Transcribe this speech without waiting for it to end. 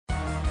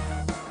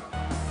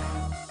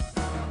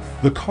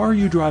The car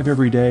you drive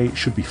every day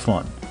should be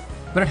fun.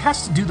 But it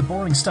has to do the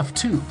boring stuff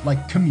too,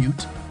 like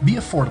commute, be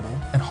affordable,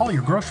 and haul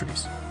your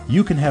groceries.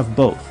 You can have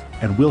both,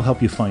 and we'll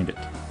help you find it.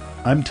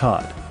 I'm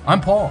Todd.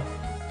 I'm Paul,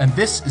 and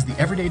this is the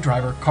Everyday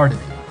Driver Car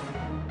Debate.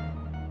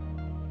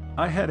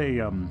 I had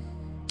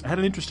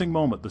an interesting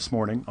moment this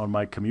morning on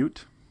my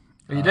commute.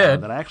 You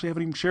did? That I actually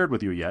haven't even shared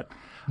with you yet.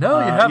 No,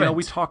 you haven't.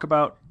 We talk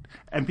about,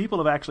 and people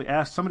have actually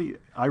asked, somebody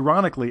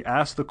ironically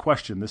asked the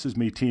question, this is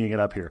me teeing it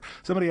up here.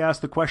 Somebody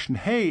asked the question,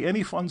 hey,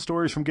 any fun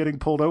stories from getting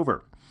pulled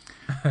over?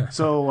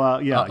 So,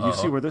 you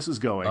see where this is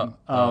going.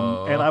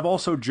 And I've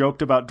also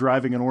joked about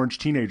driving an orange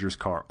teenager's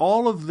car.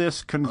 All of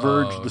this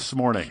converged this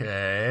morning.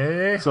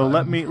 Okay. So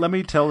let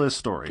me tell this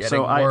story.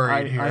 So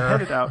I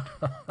headed out.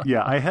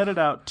 Yeah, I headed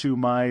out to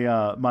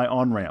my my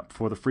on-ramp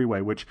for the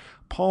freeway, which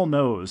Paul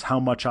knows how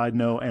much I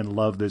know and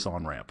love this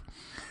on-ramp.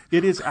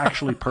 It is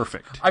actually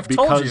perfect. I've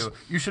told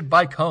you should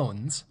buy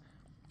cones.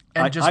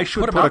 I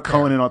should put a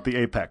cone in at the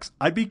apex.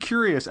 I'd be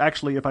curious,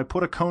 actually, if I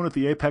put a cone at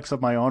the apex of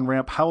my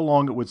on-ramp, how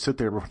long it would sit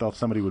there before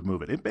somebody would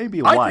move it. It may be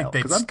a while. I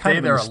think they'd stay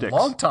there a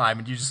long time,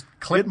 and you just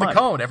clip the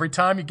cone every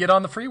time you get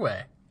on the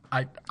freeway.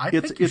 I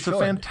think you should.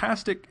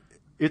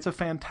 It's a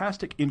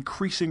fantastic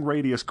increasing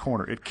radius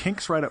corner. It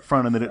kinks right up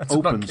front, and then it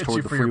opens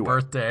toward the freeway. Your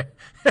birthday.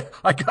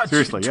 I got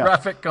you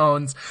traffic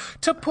cones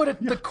to put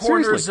at the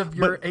corners of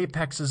your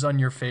apexes on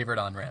your favorite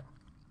on-ramp.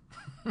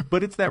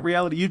 But it's that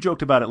reality. You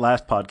joked about it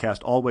last podcast,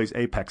 always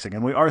apexing,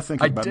 and we are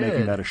thinking about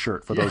making that a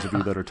shirt for those of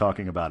you that are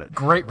talking about it.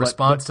 Great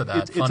response to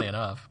that, funny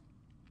enough.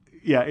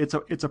 Yeah, it's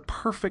a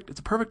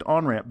perfect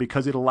on-ramp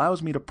because it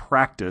allows me to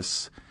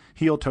practice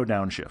heel-toe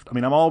downshift. I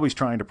mean, I'm always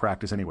trying to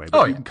practice anyway,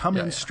 but you can come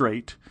in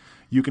straight.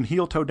 You can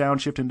heel-toe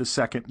downshift into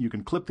second. You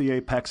can clip the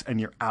apex, and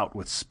you're out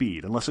with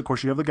speed. Unless, of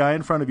course, you have the guy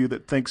in front of you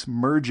that thinks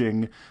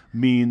merging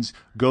means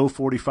go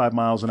 45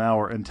 miles an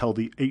hour until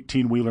the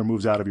 18-wheeler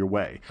moves out of your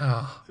way.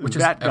 Which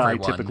that guy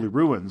everyone. typically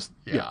ruins.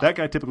 Yeah, that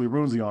guy typically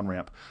ruins the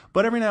on-ramp.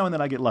 But every now and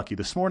then I get lucky.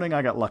 This morning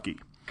I got lucky.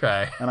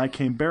 Okay. And I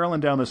came barreling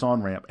down this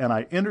on-ramp, and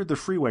I entered the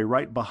freeway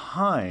right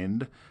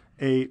behind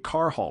a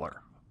car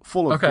hauler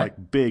full of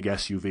big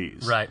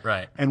SUVs.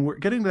 Right. And we're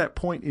getting to that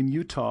point in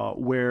Utah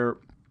where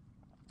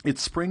it's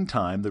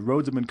springtime. The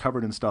roads have been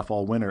covered in stuff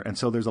all winter, and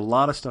so there's a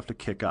lot of stuff to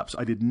kick up. So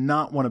I did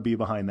not want to be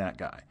behind that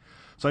guy.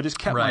 So I just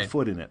kept my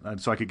foot in it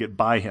so I could get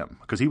by him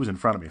because he was in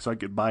front of me, so I could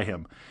get by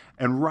him.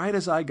 And right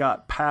as I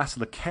got past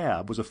the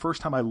cab was the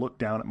first time I looked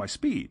down at my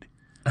speed.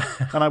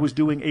 And I was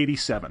doing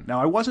 87.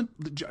 Now, I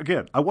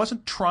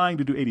wasn't trying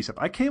to do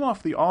 87. I came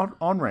off the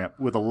on-ramp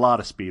with a lot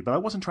of speed, but I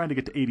wasn't trying to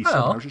get to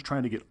 87. I was just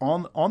trying to get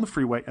on the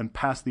freeway and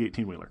past the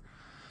 18-wheeler.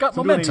 Got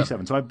so momentum.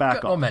 87, so I back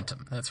off.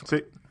 Momentum. That's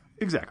what...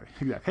 Exactly.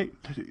 Hey,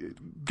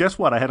 guess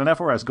what? I had an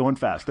FRS going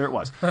fast. There it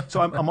was.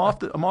 So I'm off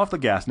the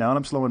gas now, and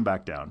I'm slowing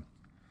back down.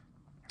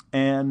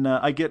 And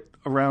I get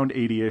around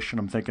 80-ish, and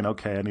I'm thinking,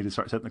 okay, I need to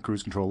start setting the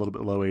cruise control a little bit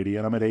below 80.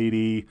 And I'm at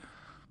 80,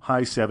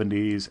 high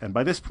 70s. And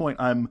by this point,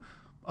 I'm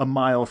a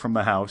mile from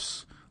the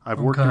house.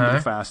 I've worked into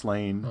the fast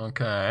lane.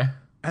 Okay.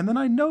 And then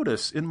I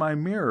notice in my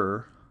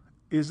mirror,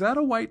 is that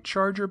a white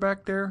Charger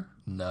back there?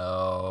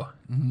 No.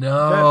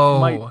 That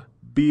might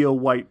be a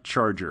white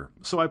Charger.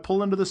 So I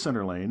pull into the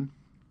center lane.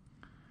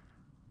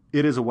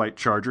 It is a white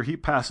Charger. He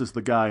passes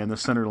the guy in the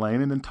center lane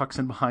and then tucks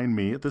in behind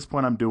me. At this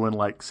point, I'm doing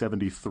like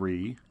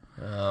 73.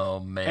 Oh,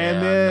 man.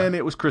 And then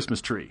it was Christmas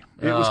tree.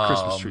 It was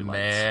Christmas tree lights.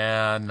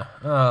 Man.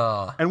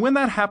 Oh. And when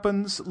that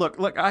happens, look,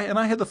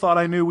 I had the thought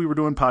I knew we were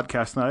doing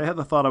podcasts tonight. I had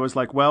the thought I was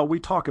like, well, we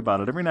talk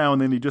about it. Every now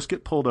and then you just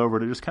get pulled over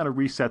and it just kind of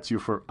resets you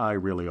for, I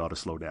really ought to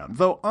slow down.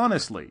 Though,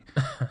 honestly,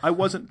 I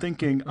wasn't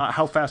thinking,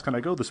 how fast can I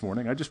go this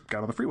morning? I just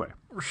got on the freeway.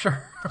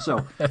 Sure.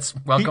 So that's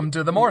welcome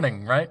to the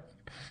morning, right?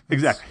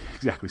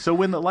 Exactly. So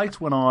when the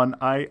lights went on,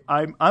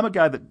 I'm a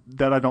guy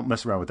that I don't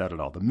mess around with that at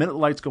all. The minute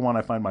lights go on,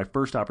 I find my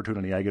first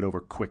opportunity, I get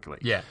over quickly.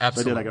 Yeah,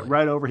 absolutely. So I got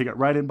right over. He got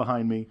right in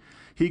behind me.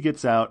 He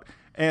gets out.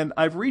 And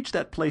I've reached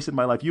that place in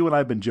my life. You and I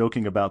have been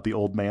joking about the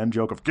old man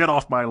joke of get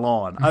off my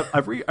lawn.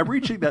 I'm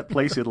reaching that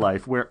place in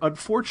life where,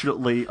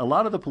 unfortunately, a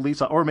lot of the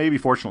police, or maybe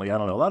fortunately, I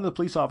don't know, a lot of the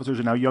police officers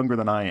are now younger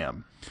than I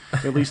am.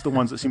 At least the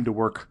ones that seem to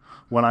work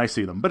when I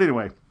see them. But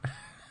anyway,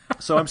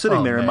 so I'm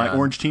sitting there in my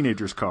orange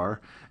teenager's car,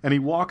 and he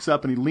walks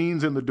up and he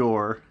leans in the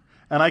door,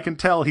 and I can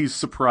tell he's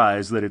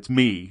surprised that it's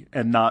me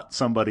and not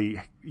somebody,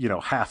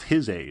 half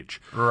his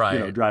age,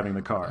 driving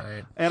the car.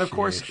 Right. And of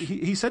course,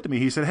 he said to me,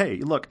 he said, hey,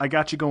 look, I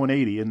got you going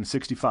 80 and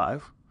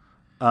 65.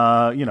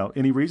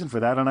 Any reason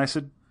for that? And I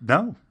said,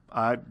 no,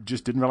 I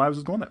just didn't realize I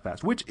was going that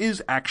fast, which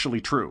is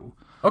actually true.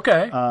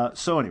 Okay.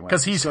 So anyway.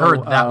 Because he's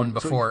heard that one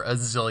before a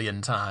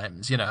zillion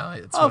times.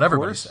 It's what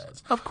everybody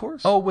says. Of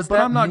course. Oh, was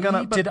that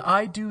me? Did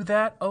I do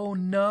that? Oh,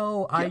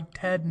 no. I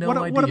had no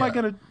idea. What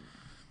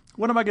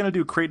am I going to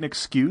do? Create an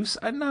excuse?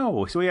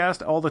 No. So he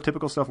asked all the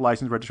typical stuff,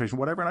 license, registration,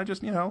 whatever. And I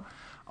just,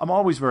 I'm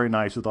always very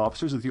nice with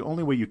officers. It's the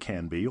only way you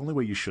can be, only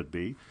way you should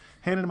be.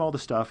 Handed him all the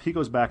stuff. He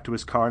goes back to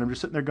his car, and I'm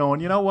just sitting there going,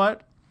 you know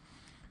what?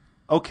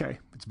 Okay,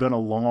 it's been a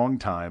long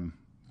time.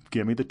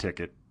 Give me the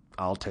ticket.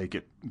 I'll take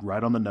it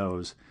right on the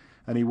nose.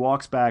 And he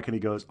walks back and he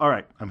goes, all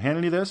right, I'm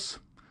handing you this.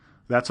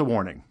 That's a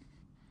warning.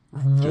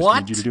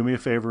 What? Just need you to do me a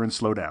favor and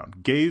slow down.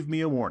 Gave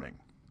me a warning.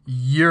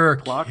 You're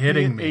Clocked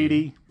kidding me at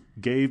 80,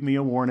 gave me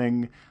a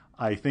warning.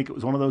 I think it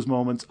was one of those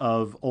moments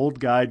of old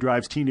guy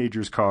drives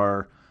teenager's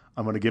car.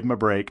 I'm going to give him a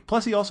break.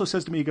 Plus, he also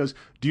says to me, he goes,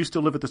 do you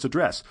still live at this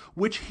address?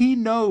 Which he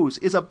knows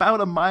is about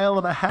 1.5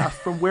 miles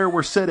from where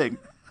we're sitting.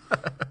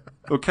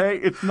 Okay?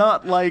 It's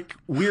not like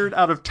weird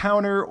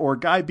out-of-towner or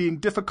guy being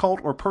difficult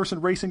or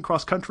person racing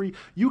cross-country.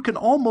 You can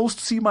almost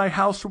see my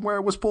house from where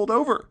it was pulled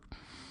over.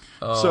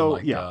 Oh,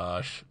 my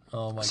gosh.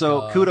 Oh, my gosh.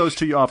 So kudos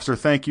to you, officer.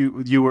 Thank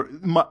you. You were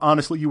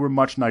honestly, you were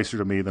much nicer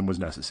to me than was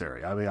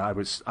necessary. I mean, I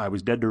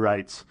was dead to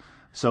rights.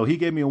 So he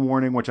gave me a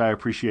warning, which I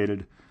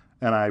appreciated,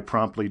 and I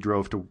promptly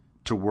drove to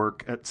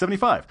work at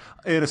 75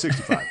 in a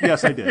 65.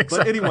 Yes, I did. Exactly.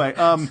 But anyway,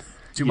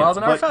 2 miles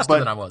an hour faster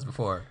than I was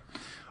before. No.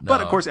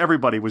 But of course,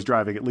 everybody was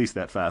driving at least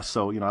that fast,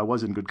 so I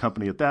was in good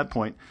company at that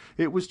point.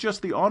 It was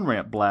just the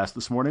on-ramp blast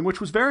this morning,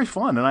 which was very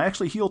fun, and I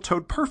actually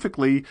heel-toed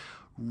perfectly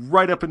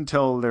right up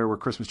until there were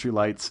Christmas tree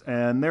lights.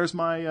 And there's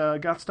my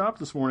got stopped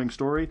this morning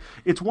story.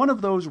 It's one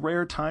of those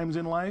rare times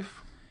in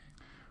life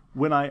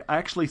when I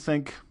actually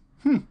think,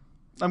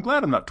 I'm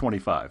glad I'm not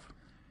 25.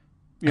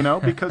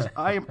 Because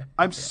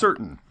I'm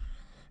certain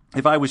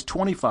if I was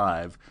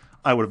 25,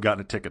 I would have gotten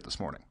a ticket this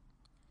morning.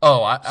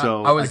 Oh, I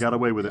got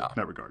away with it in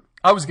that regard.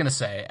 I was going to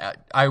say,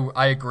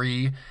 I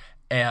agree.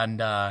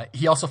 And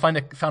he also found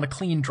a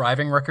clean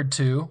driving record,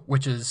 too,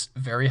 which is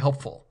very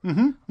helpful.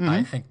 Mm-hmm.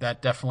 I think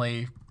that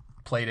definitely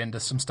played into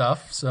some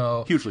stuff.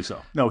 So hugely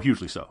so. No,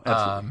 hugely so.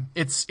 Absolutely.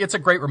 It's a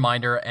great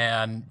reminder.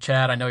 And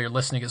Chad, I know you're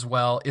listening as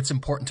well. It's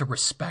important to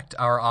respect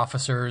our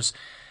officers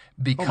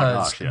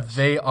because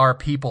they are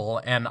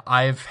people, and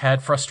I've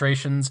had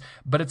frustrations,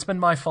 but it's been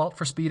my fault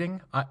for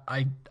speeding.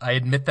 I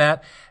admit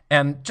that.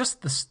 And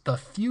just the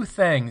few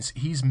things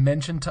he's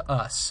mentioned to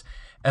us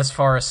as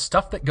far as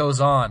stuff that goes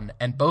on,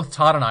 and both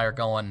Todd and I are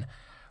going,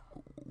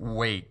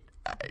 wait,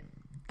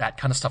 that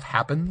kind of stuff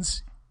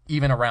happens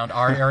even around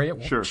our area?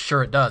 Well,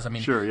 sure it does. I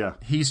mean,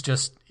 he's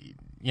just,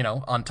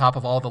 on top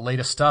of all the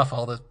latest stuff,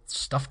 all the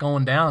stuff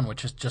going down,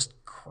 which is just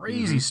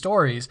crazy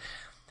stories.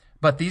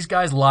 But these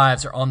guys'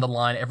 lives are on the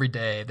line every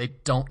day. They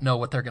don't know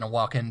what they're going to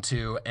walk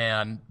into,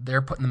 and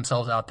they're putting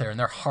themselves out there, and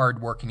they're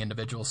hard-working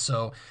individuals.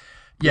 So,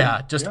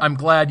 I'm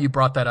glad you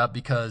brought that up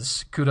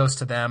because kudos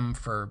to them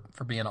for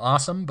being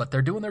awesome, but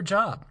they're doing their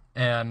job.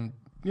 And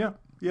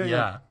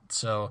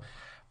so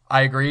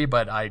I agree,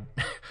 but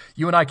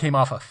you and I came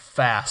off a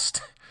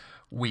fast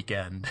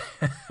weekend.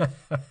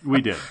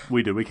 We did.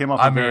 We came off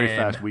a very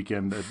fast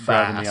weekend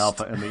driving the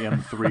Alpha and the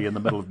M3 in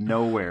the middle of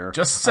nowhere.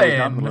 Just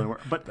saying.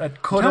 But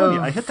that could have.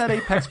 I hit that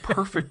apex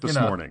perfect this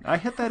morning. I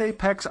hit that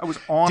apex. I was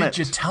on it. Did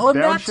you tell him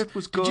that? Downshift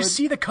was good. Did you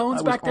see the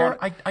cones back there?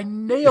 I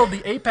nailed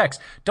the apex.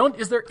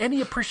 Is there any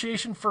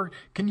appreciation for,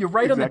 can you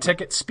write on the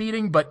ticket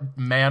speeding? But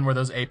man, were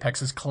those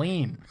apexes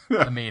clean.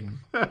 I mean,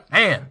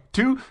 man.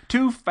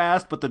 Too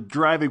fast, but the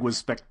driving was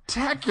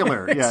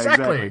spectacular.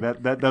 Exactly. Yeah,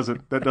 exactly.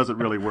 That doesn't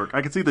really work.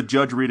 I can see the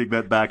judge reading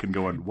that back and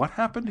going, what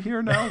happened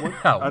here now?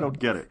 I don't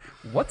get it.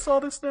 What's all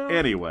this now?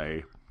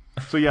 Anyway,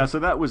 so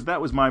that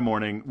was my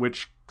morning,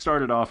 which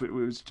started off, it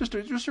was just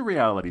a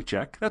reality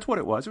check. That's what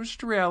it was. It was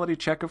just a reality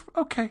check of,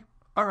 okay,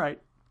 all right,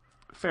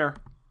 fair.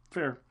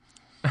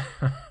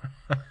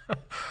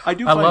 I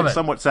do find it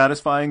somewhat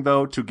satisfying,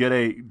 though,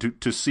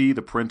 to see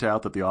the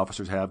printout that the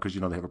officers have, because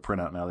they have a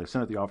printout now. They've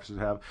sent it the officers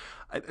have.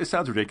 It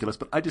sounds ridiculous,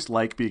 but I just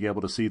like being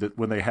able to see that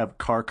when they have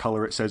car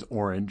color, it says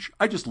orange.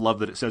 I just love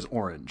that it says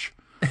orange.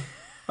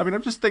 I mean,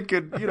 I'm just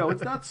thinking,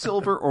 it's not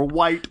silver or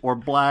white or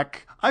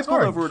black. I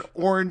pulled over an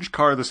orange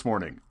car this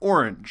morning.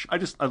 Orange.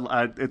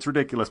 It's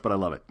ridiculous, but I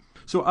love it.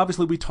 So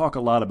obviously we talk a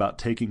lot about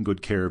taking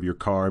good care of your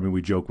car. I mean,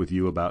 we joke with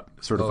you about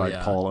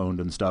certified Paul owned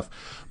and stuff.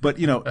 But,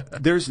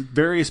 there's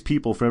various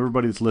people, for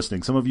everybody that's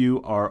listening. Some of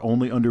you are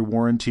only under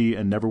warranty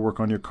and never work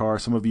on your car.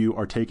 Some of you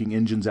are taking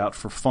engines out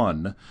for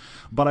fun.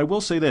 But I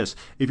will say this.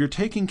 If you're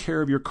taking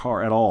care of your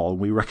car at all, and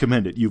we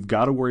recommend it, you've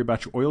got to worry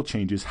about your oil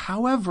changes.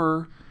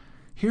 However,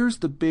 here's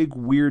the big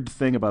weird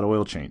thing about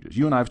oil changes.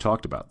 You and I have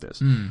talked about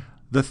this.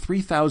 The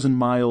 3,000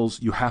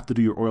 miles you have to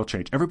do your oil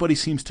change. Everybody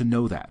seems to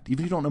know that.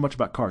 Even if you don't know much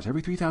about cars,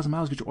 every 3,000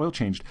 miles get your oil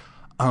changed.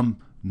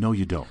 No,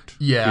 you don't.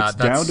 Yeah, it's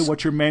down to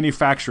what your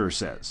manufacturer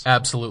says.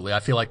 Absolutely. I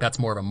feel like that's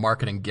more of a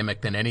marketing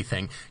gimmick than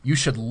anything. You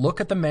should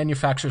look at the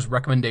manufacturer's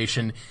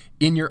recommendation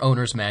in your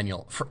owner's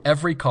manual. For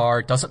every car,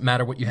 it doesn't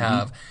matter what you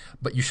have,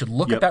 but you should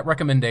look at that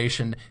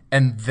recommendation,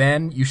 and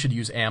then you should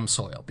use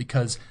AmSoil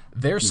because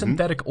their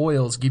synthetic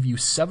oils give you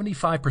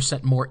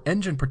 75% more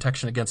engine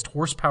protection against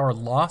horsepower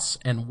loss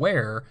and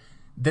wear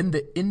than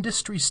the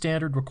industry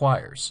standard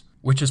requires,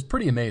 which is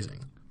pretty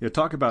amazing. Yeah,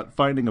 talk about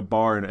finding a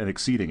bar and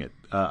exceeding it.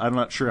 I'm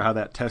not sure how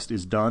that test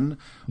is done.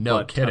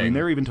 No kidding. I mean,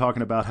 they're even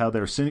talking about how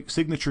their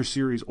Signature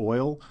Series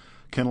oil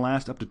can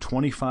last up to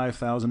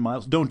 25,000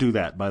 miles. Don't do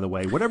that, by the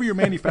way. Whatever your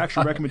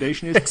manufacturer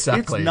recommendation is,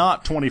 exactly. It's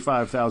not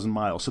 25,000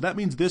 miles. So that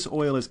means this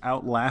oil is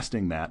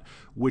outlasting that,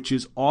 which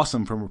is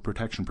awesome from a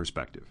protection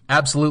perspective.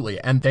 Absolutely.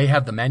 And they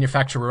have the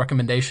manufacturer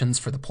recommendations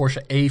for the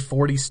Porsche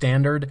A40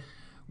 standard,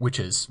 which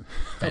is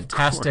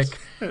fantastic.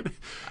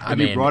 And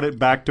you brought it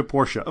back to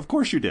Porsche. Of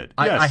course you did.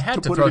 Yes, I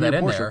had to put throw it in that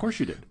in Porsche. there. Of course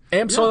you did.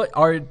 AmSoil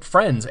are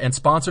friends and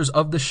sponsors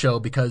of the show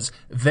because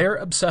they're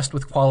obsessed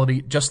with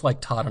quality just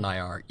like Todd and I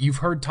are. You've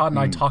heard Todd and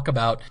I talk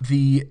about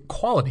the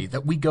quality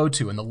that we go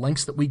to and the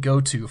lengths that we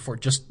go to for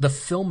just the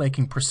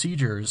filmmaking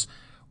procedures.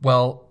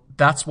 Well,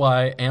 that's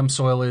why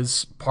AmSoil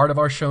is part of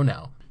our show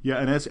now. Yeah,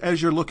 and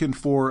as you're looking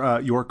for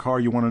your car,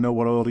 you want to know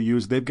what oil to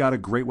use, they've got a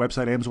great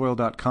website,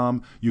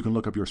 amsoil.com. You can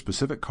look up your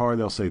specific car.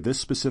 They'll say this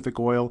specific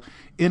oil.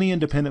 Any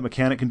independent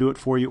mechanic can do it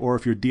for you, or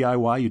if you're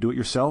DIY, you do it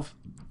yourself.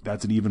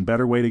 That's an even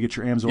better way to get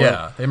your AMSOIL.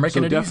 Yeah, they're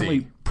making it easy. So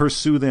definitely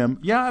pursue them.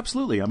 Yeah,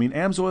 absolutely. I mean,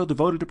 AMSOIL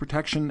devoted to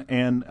protection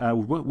and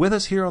with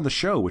us here on the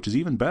show, which is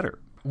even better.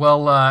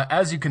 Well,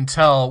 as you can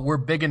tell, we're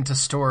big into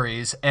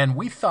stories, and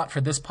we thought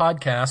for this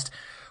podcast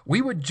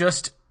we would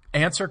just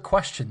answer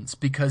questions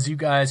because you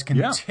guys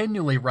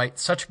continually write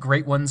such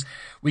great ones.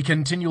 We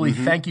continually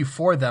thank you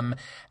for them.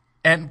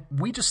 And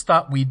we just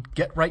thought we'd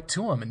get right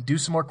to them and do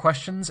some more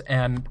questions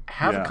and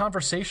have a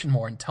conversation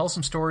more and tell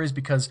some stories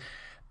because,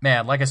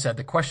 man, like I said,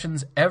 the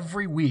questions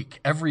every week,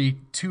 every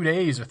 2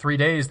 days or 3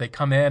 days, they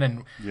come in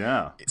and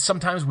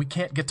sometimes we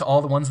can't get to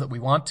all the ones that we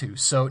want to.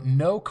 So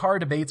no car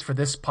debates for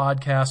this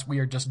podcast. We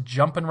are just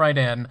jumping right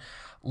in.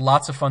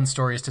 Lots of fun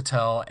stories to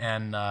tell,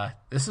 and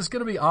this is going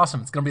to be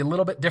awesome. It's going to be a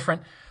little bit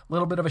different, a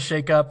little bit of a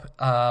shakeup,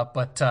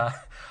 but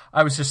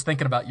I was just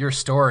thinking about your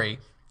story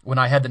when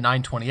I had the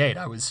 928.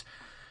 I was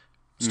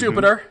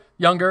stupider,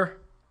 younger,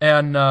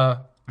 and I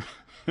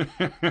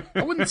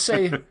wouldn't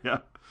say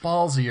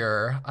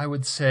ballsier. I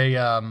would say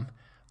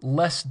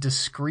less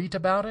discreet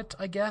about it,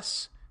 I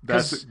guess.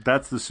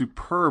 That's the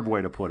superb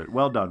way to put it.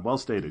 Well done. Well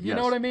stated. You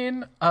know what I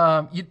mean?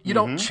 You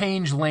don't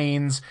change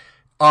lanes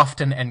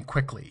often and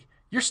quickly.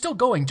 You're still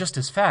going just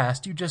as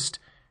fast. You just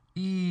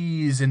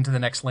ease into the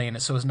next lane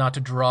so as not to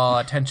draw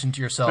attention to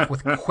yourself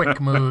with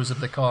quick moves of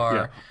the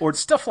car. Or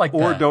stuff like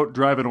that. Or don't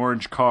drive an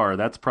orange car.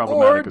 That's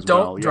problematic as well.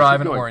 Or don't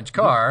drive an orange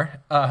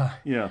car.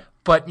 Yeah.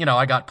 But,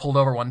 I got pulled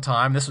over one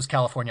time. This was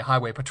California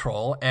Highway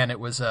Patrol, and it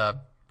was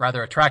a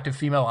rather attractive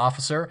female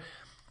officer.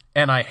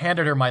 And I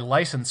handed her my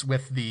license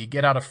with the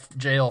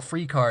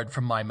get-out-of-jail-free card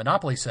from my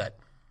Monopoly set.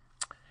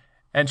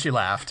 And she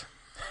laughed.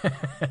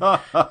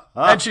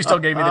 And she still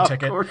gave me the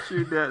ticket. Of course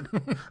you did.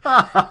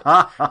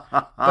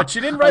 But she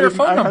didn't write her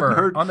phone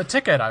number on the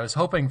ticket. I was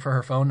hoping for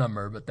her phone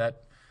number, but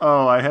that...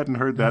 Oh, I hadn't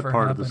heard that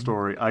part of the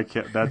story. I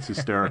can't. That's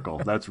hysterical.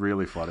 That's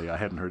really funny. I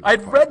hadn't heard that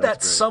I'd part. read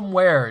that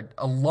somewhere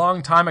a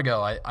long time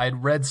ago.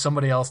 I'd read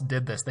somebody else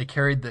did this. They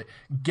carried the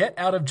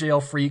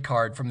get-out-of-jail-free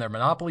card from their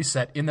Monopoly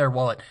set in their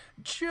wallet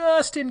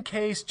just in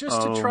case,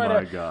 just to try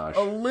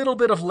a little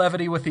bit of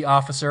levity with the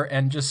officer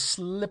and just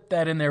slip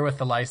that in there with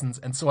the license.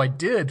 And so I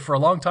did. For a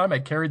long time, I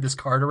carried this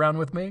card around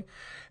with me.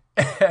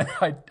 And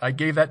I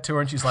gave that to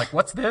her, and she's like,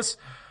 "What's this?"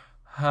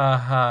 Ha,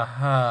 ha,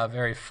 ha.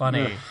 Very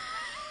funny.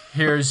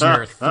 Here's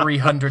your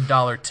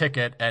 $300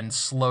 ticket and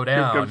slow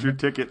down. Here comes your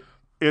ticket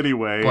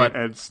anyway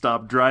and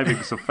stop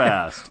driving so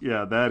fast.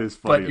 Yeah, that is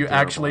funny. But you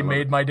actually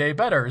made my day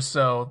better,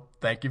 so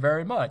thank you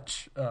very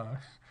much.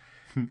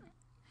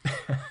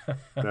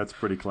 That's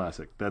pretty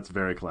classic. That's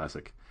very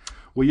classic.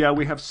 Well, yeah,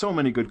 we have so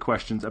many good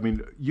questions. I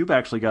mean, you've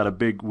actually got a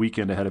big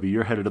weekend ahead of you.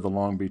 You're headed to the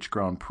Long Beach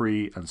Grand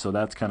Prix, and so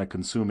that's kind of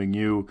consuming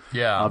you.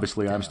 Yeah.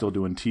 Obviously, I'm still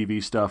doing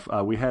TV stuff.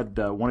 We had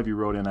one of you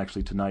wrote in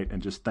actually tonight and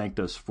just thanked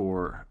us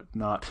for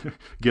not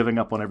giving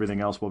up on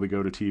everything else while we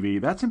go to TV.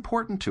 That's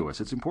important to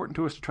us. It's important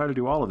to us to try to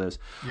do all of this.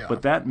 Yeah.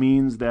 But that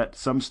means that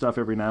some stuff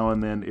every now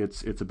and then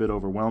it's a bit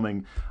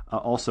overwhelming.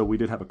 Also, we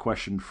did have a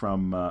question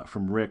from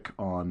Rick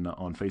on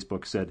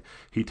Facebook. Said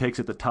he takes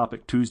it that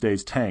Topic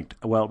Tuesdays tanked.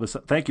 Well,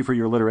 thank you for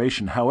your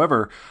alliteration.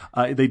 However,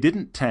 they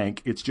didn't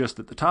tank. It's just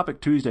that the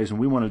Topic Tuesdays, and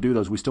we want to do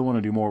those, we still want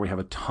to do more. We have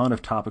a ton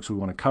of topics we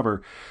want to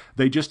cover.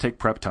 They just take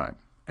prep time,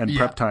 and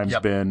prep time's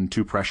been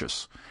too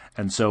precious.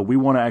 And so we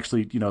want to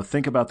actually,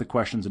 think about the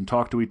questions and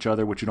talk to each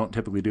other, which you don't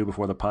typically do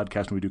before the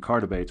podcast when we do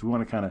car debates. We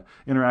want to kind of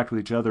interact with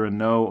each other and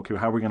know, okay,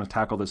 how are we going to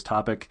tackle this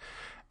topic?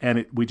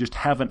 And we just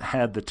haven't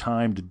had the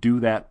time to do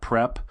that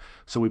prep.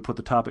 So we put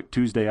the Topic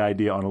Tuesday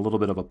idea on a little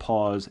bit of a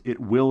pause. It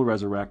will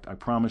resurrect. I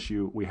promise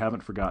you, we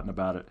haven't forgotten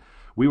about it.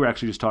 We were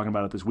actually just talking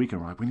about it this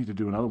weekend. We're like, we need to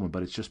do another one,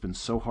 but it's just been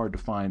so hard to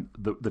find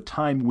the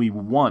time we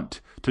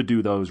want to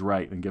do those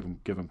right and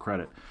give them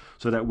credit.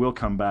 So that will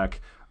come back.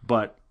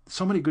 But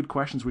so many good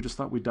questions. We just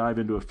thought we'd dive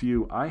into a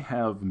few. I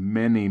have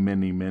many,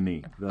 many,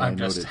 many that I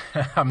noted.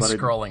 I'm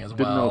scrolling as well.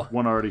 Didn't know if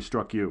one already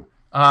struck you.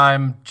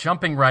 I'm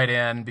jumping right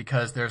in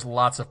because there's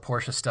lots of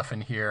Porsche stuff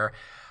in here.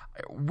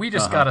 We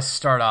just got to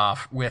start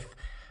off with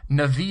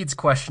Naveed's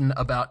question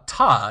about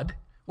Todd.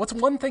 What's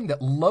one thing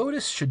that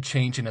Lotus should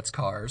change in its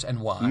cars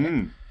and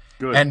why?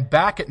 Good. And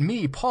back at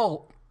me,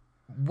 Paul,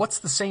 what's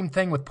the same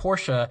thing with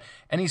Porsche?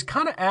 And he's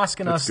kind of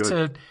asking us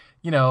to,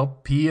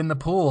 pee in the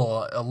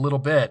pool a little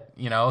bit,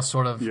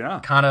 sort of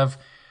kind of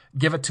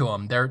give it to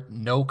him.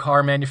 No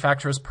car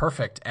manufacturer is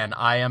perfect. And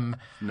I am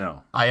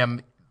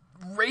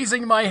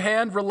raising my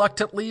hand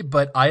reluctantly,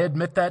 but I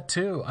admit that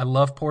too. I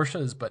love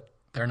Porsches, but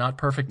they're not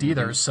perfect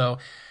either. So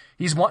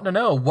He's wanting to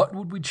know, what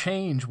would we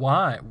change?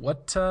 Why?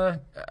 What do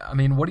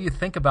you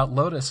think about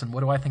Lotus, and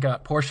what do I think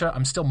about Porsche?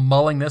 I'm still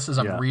mulling this as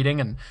I'm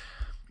reading and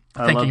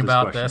thinking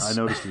about this. I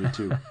noticed it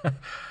too.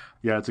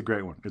 Yeah, it's a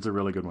great one. It's a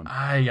really good one.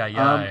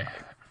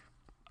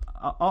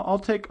 I'll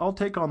take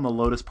on the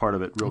Lotus part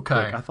of it real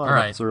quick. I thought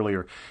about this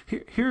earlier.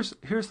 Here's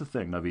the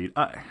thing, Naveed.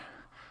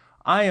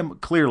 I am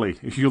clearly,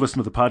 if you listen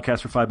to the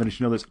podcast for 5 minutes,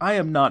 you know this. I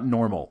am not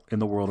normal in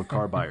the world of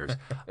car buyers.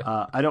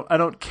 I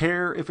don't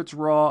care if it's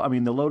raw. I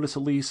mean, the Lotus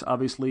Elise,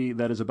 obviously,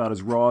 that is about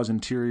as raw as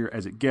interior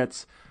as it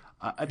gets.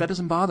 That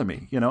doesn't bother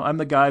me. I'm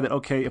the guy that,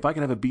 okay, if I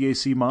could have a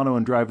BAC mono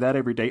and drive that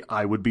every day,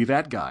 I would be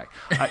that guy.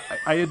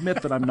 I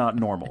admit that I'm not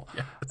normal.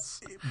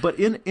 Yes. But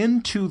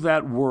into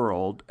that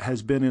world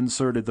has been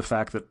inserted the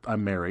fact that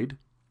I'm married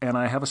and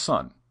I have a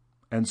son.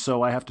 And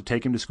so I have to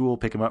take him to school,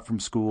 pick him up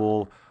from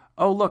school.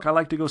 Oh, look, I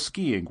like to go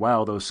skiing.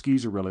 Wow, those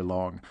skis are really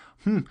long.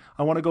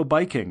 I want to go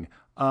biking.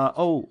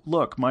 Oh,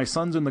 look, my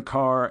son's in the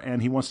car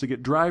and he wants to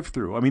get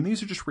drive-through. I mean,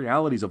 these are just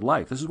realities of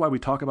life. This is why we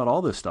talk about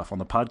all this stuff on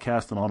the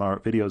podcast and on our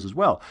videos as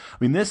well. I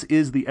mean, this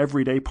is the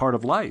everyday part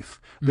of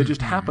life that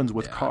just happens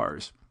with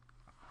cars.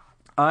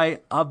 I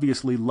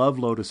obviously love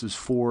Lotuses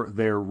for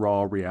their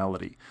raw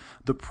reality.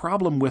 The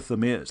problem with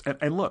them is,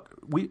 and look,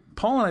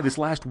 Paul and I this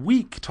last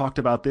week talked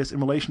about this in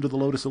relation to the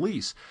Lotus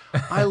Elise.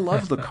 I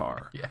love the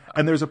car.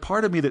 And there's a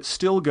part of me that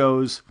still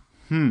goes,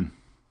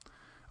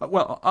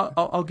 Well,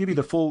 I'll give you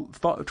the full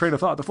train of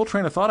thought. The full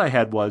train of thought I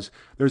had was,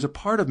 there's a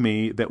part of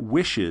me that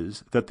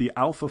wishes that the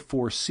Alfa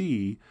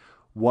 4C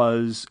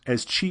was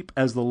as cheap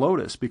as the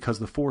Lotus, because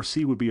the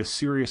 4C would be a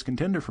serious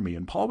contender for me.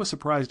 And Paul was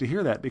surprised to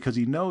hear that, because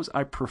he knows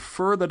I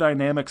prefer the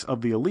dynamics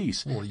of the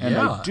Elise. And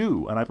I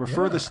do. And I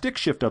prefer the stick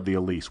shift of the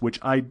Elise, which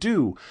I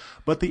do.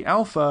 But the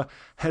Alfa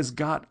has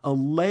got a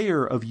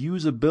layer of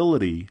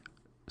usability,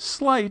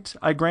 slight,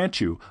 I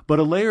grant you, but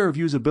a layer of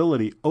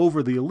usability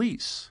over the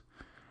Elise.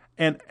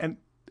 And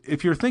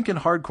if you're thinking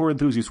hardcore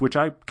enthusiast, which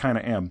I kind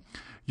of am,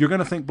 you're going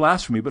to think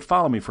blasphemy, but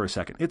follow me for a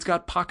second. It's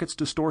got pockets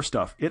to store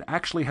stuff. It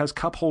actually has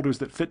cup holders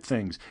that fit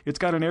things. It's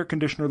got an air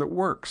conditioner that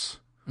works.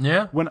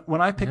 Yeah.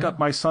 When I pick up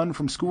my son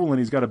from school and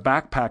he's got a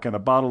backpack and a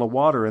bottle of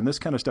water and this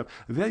kind of stuff,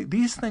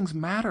 these things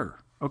matter,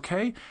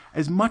 okay?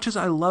 As much as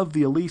I love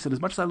the Elise and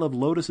as much as I love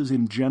Lotuses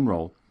in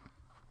general,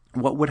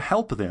 what would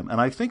help them, and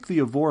I think the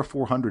Evora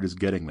 400 is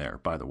getting there,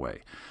 by the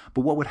way,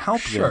 but what would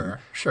help them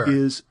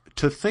is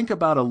to think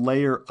about a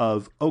layer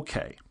of,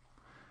 okay,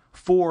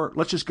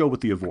 let's just go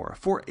with the Evora,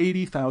 for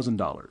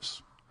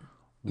 $80,000,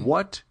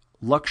 what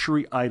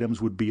luxury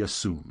items would be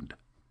assumed?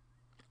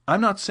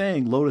 I'm not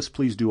saying, Lotus,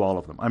 please do all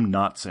of them. I'm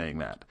not saying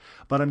that.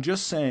 But I'm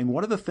just saying,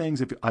 what are the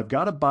things, if I've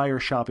got a buyer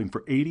shopping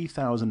for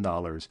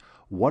 $80,000,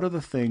 what are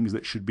the things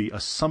that should be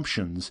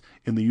assumptions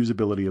in the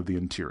usability of the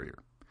interior?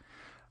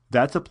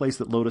 That's a place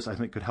that Lotus, I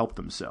think, could help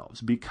themselves,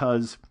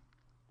 because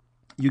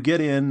you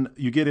get in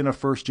a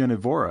first-gen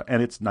Evora,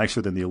 and it's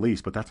nicer than the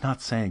Elise, but that's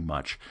not saying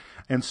much.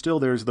 And still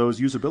there's those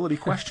usability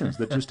questions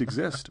that just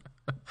exist.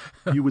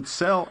 You would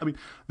sell, I mean,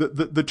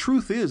 the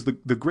truth is,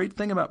 the great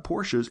thing about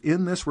Porsches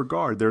in this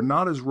regard, they're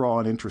not as raw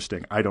and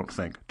interesting, I don't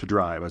think, to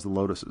drive as the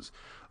Lotuses.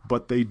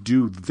 But they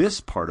do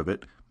this part of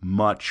it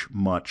much,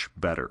 much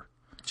better.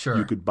 Sure.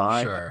 You could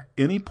buy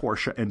any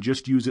Porsche and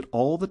just use it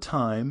all the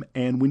time.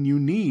 And when you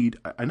need,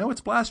 I know it's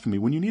blasphemy,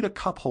 when you need a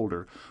cup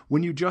holder,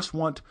 when you just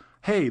want,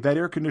 hey, that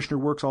air conditioner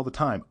works all the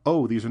time.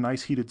 Oh, these are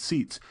nice heated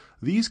seats.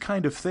 These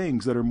kind of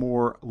things that are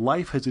more,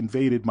 life has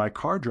invaded my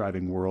car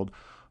driving world,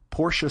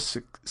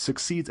 Porsche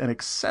succeeds and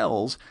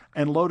excels,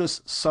 and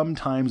Lotus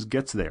sometimes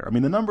gets there. I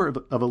mean, the number of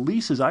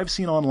Elises I've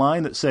seen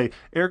online that say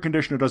air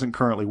conditioner doesn't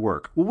currently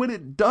work. Well, when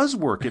it does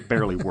work, it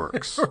barely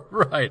works.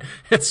 Right.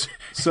 It's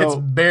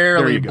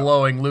barely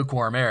blowing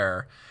lukewarm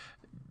air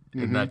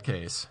in that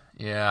case.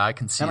 Yeah, I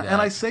can see that.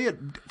 And I say it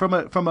from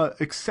a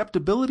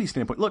acceptability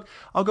standpoint. Look,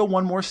 I'll go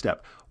one more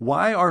step.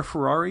 Why are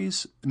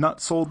Ferraris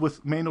not sold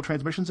with manual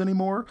transmissions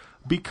anymore?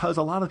 Because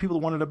a lot of people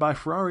that wanted to buy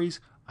Ferraris,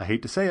 I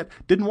hate to say it,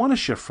 didn't want to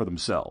shift for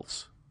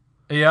themselves.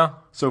 Yeah.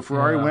 So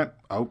Ferrari went,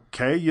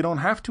 okay, you don't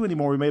have to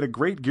anymore. We made a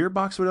great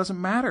gearbox, so it doesn't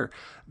matter.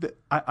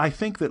 I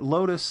think that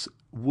Lotus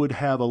would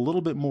have a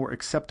little bit more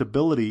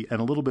acceptability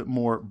and a little bit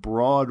more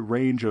broad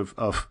range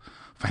of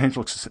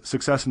financial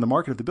success in the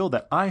market if they build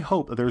that. I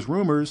hope that there's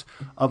rumors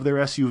of their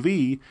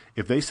SUV.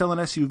 If they sell an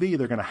SUV,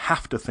 they're going to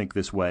have to think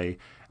this way,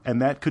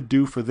 and that could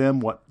do for them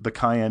what the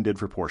Cayenne did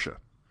for Porsche.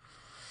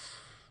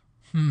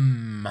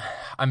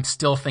 I'm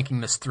still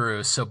thinking this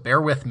through, so bear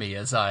with me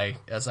as I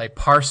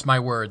parse my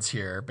words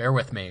here. Bear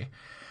with me.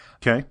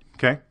 Okay.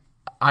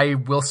 I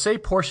will say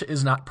Porsche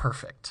is not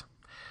perfect,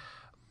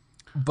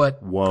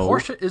 but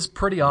Porsche is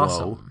pretty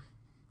awesome.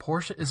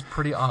 Porsche is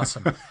pretty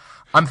awesome.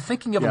 I'm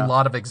thinking of a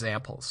lot of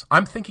examples.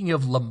 I'm thinking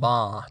of Le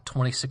Mans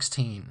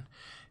 2016.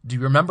 Do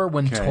you remember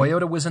when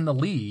Toyota was in the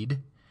lead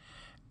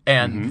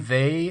and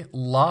they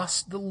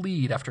lost the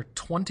lead after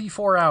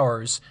 24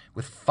 hours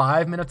with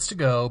 5 minutes to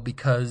go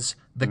because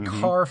the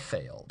car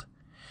failed?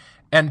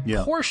 And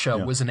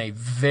Porsche was in a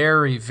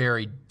very,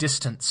 very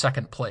distant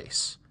second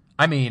place.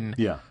 I mean,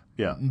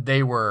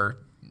 they were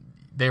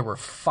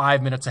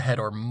 5 minutes ahead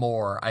or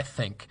more, I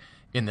think,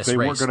 in this race. They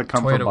race. weren't going to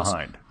come from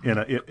behind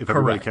if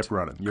everybody kept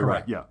running. You're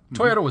right, yeah.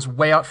 Toyota was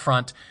way out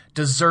front,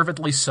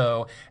 deservedly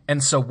so.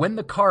 And so when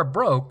the car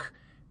broke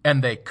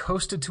and they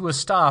coasted to a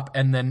stop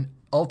and then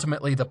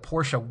ultimately the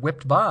Porsche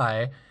whipped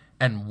by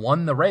and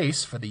won the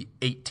race for the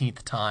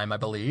 18th time, I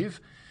believe.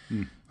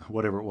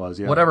 Whatever it was,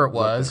 yeah. Whatever it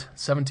was,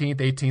 17th,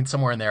 18th,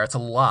 somewhere in there. It's a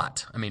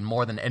lot. I mean,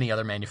 more than any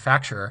other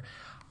manufacturer.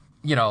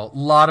 You know, a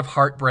lot of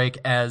heartbreak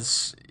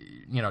as,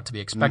 you know, to be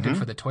expected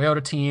for the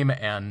Toyota team.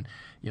 And,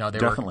 you know,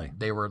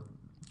 they were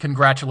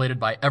congratulated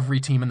by every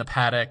team in the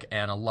paddock,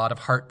 and a lot of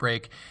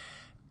heartbreak.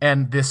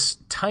 And this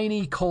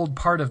tiny, cold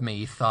part of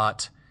me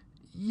thought,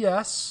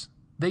 yes,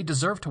 they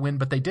deserve to win,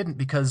 but they didn't,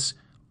 because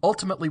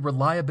ultimately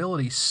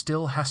reliability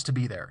still has to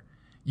be there.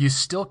 You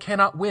still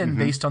cannot win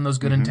based on those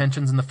good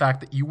intentions and the fact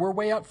that you were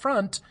way out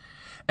front,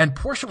 and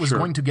Porsche was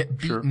going to get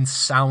beaten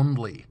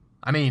soundly.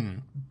 I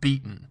mean,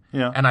 beaten.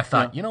 Yeah. And I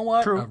thought, you know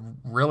what? A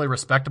really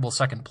respectable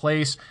second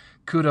place.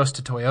 Kudos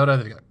to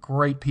Toyota. They've got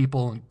great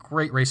people and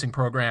great racing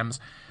programs.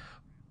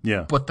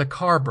 Yeah. But the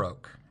car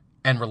broke,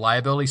 and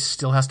reliability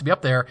still has to be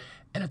up there,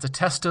 and it's a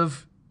test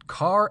of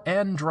car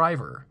and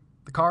driver.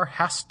 The car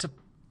has to,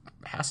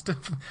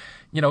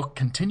 you know,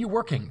 continue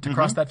working to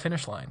cross that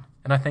finish line.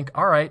 And I think,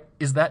 all right,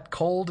 is that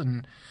cold?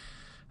 And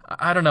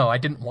I don't know. I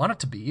didn't want it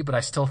to be, but I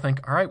still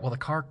think, all right, well, the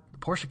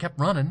Porsche kept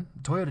running.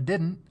 Toyota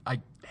didn't. I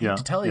hate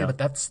to tell you, but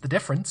that's the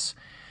difference.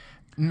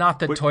 Not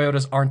that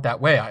Toyotas aren't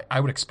that way. I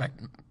would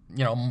expect,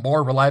 you know,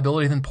 more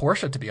reliability than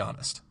Porsche, to be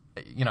honest.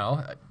 You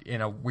know,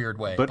 in a weird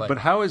way. But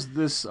how is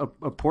this a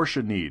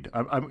Porsche need?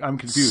 I'm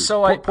confused.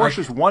 So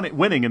Porsche's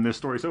winning in this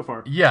story so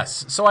far.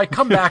 Yes. So I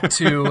come back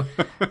to,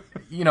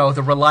 you know,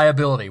 the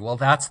reliability. Well,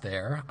 that's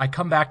there. I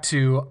come back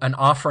to an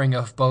offering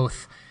of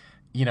both,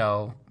 you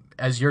know,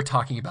 as you're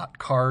talking about,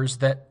 cars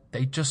that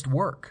they just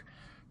work.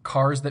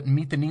 Cars that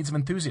meet the needs of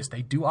enthusiasts.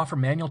 They do offer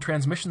manual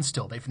transmissions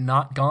still. They've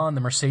not gone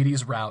the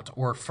Mercedes route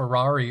or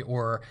Ferrari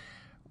or...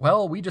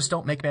 well, we just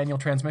don't make manual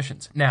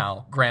transmissions.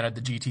 Now, granted,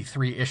 the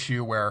GT3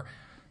 issue where,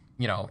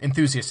 you know,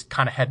 enthusiasts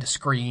kind of had to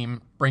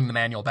scream, bring the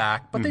manual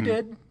back, but they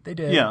did. They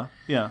did. Yeah,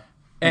 yeah.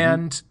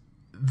 And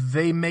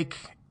they make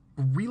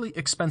really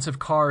expensive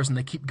cars, and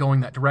they keep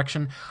going that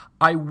direction.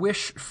 I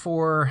wish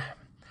for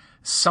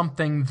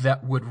something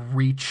that would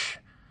reach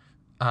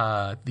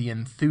the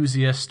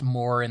enthusiast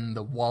more in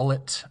the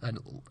wallet.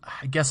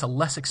 I guess a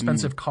less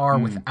expensive car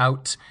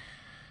without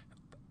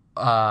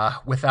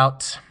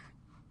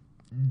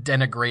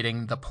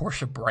denigrating the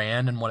Porsche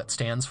brand and what it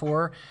stands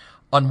for.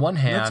 On one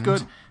hand,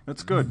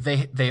 That's good.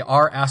 They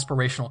are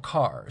aspirational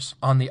cars.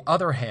 On the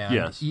other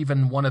hand,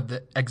 even one of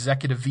the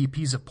executive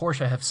VPs of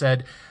Porsche have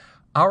said,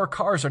 our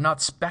cars are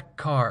not spec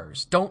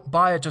cars. Don't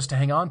buy it just to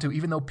hang on to,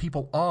 even though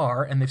people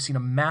are, and they've seen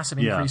a massive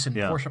increase in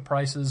Porsche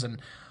prices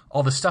and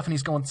all this stuff. And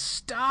he's going,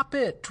 stop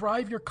it.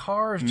 Drive your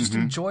cars. Just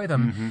enjoy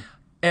them.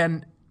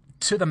 And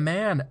to the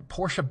man,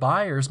 Porsche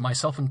buyers,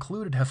 myself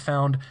included, have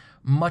found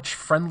much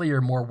friendlier,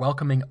 more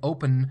welcoming,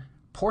 open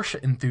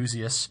Porsche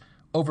enthusiasts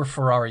over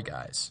Ferrari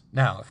guys.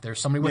 Now, if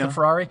there's somebody with a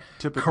Ferrari,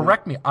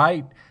 correct me.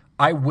 I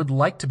would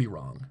like to be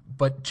wrong,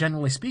 but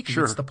generally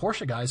speaking, it's the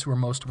Porsche guys who are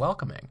most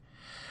welcoming.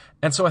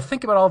 And so I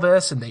think about all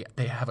this, and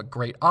they have a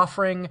great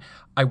offering.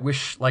 I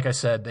wish, like I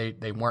said,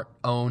 they weren't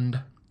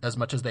owned as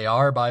much as they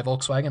are by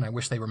Volkswagen. I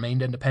wish they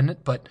remained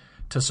independent, but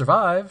to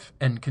survive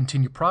and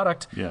continue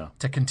product,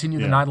 to continue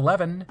the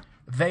 911,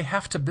 they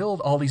have to build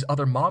all these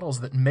other models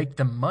that make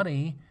them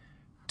money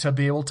to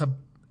be able to,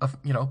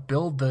 you know,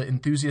 build the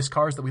enthusiast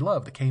cars that we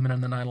love, the Cayman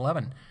and the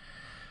 911.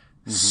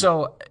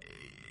 So,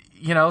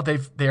 you know,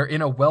 they're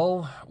in a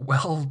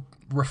well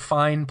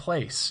refined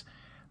place.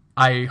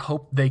 I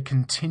hope they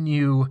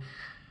continue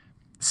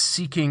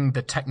seeking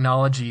the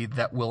technology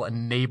that will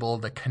enable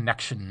the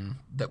connection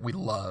that we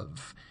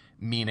love,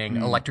 meaning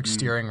electric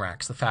steering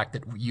racks. The fact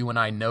that you and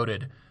I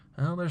noted,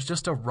 well, there's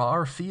just a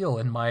raw feel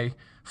in my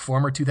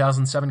former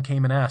 2007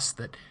 Cayman S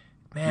that,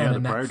 man,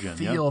 and that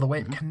feel, the way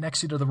it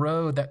connects you to the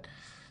road, that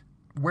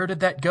where did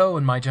that go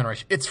in my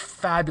generation? It's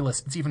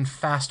fabulous. It's even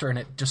faster, and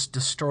it just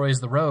destroys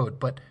the road.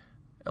 But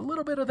a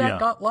little bit of that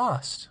got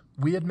lost,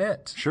 we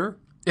admit. Sure.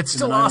 It's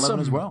still awesome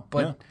as well.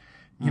 But,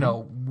 you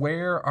know,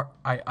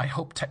 I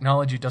hope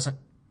technology doesn't,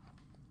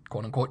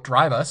 quote unquote,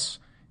 drive us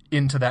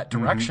into that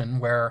direction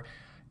where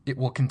it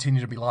will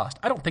continue to be lost.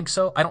 I don't think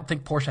so. I don't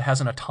think Porsche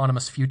has an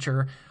autonomous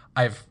future.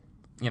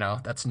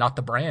 That's not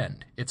the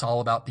brand. It's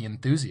all about the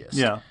enthusiast.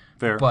 Yeah,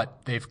 fair.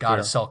 But they've got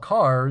to sell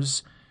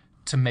cars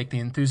to make the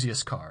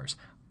enthusiast cars.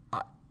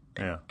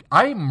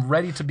 I'm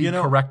ready to be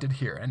corrected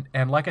here.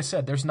 And like I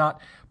said, there's not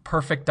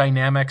perfect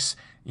dynamics.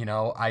 You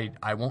know,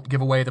 I won't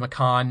give away the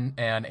Macan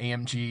and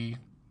AMG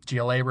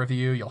GLA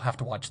review. You'll have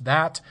to watch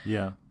that.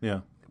 Yeah.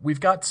 We've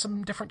got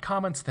some different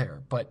comments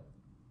there, but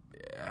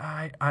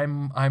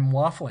I'm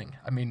waffling.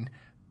 I mean,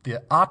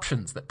 the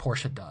options that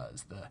Porsche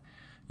does,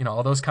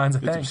 all those kinds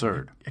of things. It's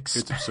absurd.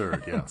 It's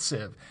absurd,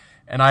 yeah.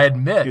 And I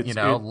admit,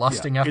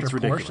 lusting after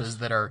Porsches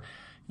that are,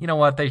 you know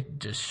what, they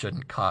just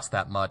shouldn't cost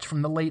that much.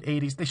 From the late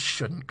 80s, they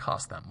shouldn't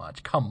cost that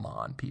much. Come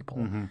on,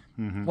 people.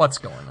 What's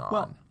going on?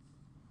 Well,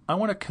 I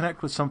want to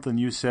connect with something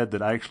you said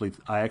that I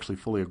actually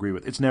fully agree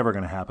with. It's never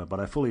going to happen, but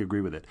I fully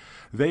agree with it.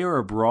 They are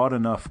a broad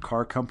enough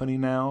car company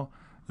now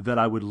that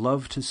I would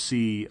love to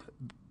see,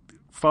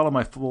 follow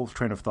my full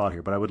train of thought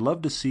here, but I would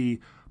love to see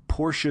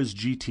Porsche's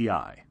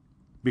GTI.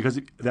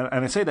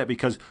 And I say that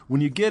because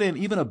when you get in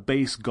even a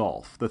base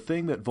Golf, the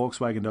thing that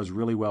Volkswagen does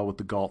really well with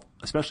the Golf,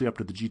 especially up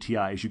to the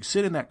GTI, is you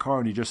sit in that car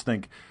and you just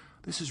think,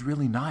 this is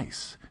really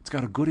nice. It's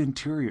got a good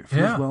interior. It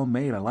feels well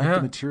made. I like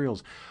the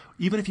materials.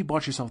 Even if you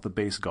bought yourself the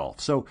base Golf.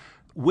 So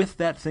with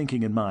that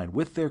thinking in mind,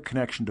 with their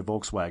connection to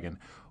Volkswagen,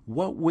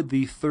 what would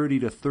the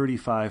 $30,000 to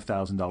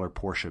 $35,000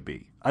 Porsche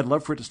be? I'd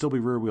love for it to still be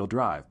rear-wheel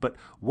drive, but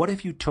what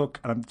if you took,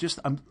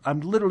 and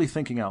I'm literally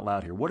thinking out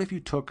loud here, what if you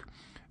took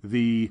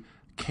the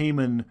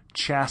Cayman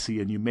chassis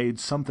and you made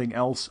something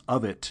else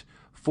of it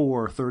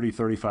for 30,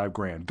 35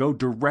 grand? Go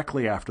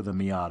directly after the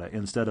Miata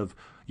instead of,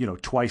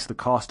 twice the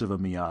cost of a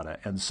Miata.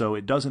 And so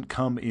it doesn't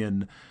come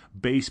in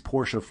base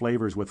Porsche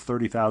flavors with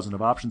 30,000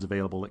 of options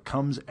available. It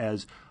comes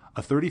as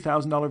a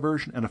 $30,000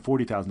 version and a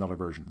 $40,000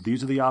 version.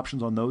 These are the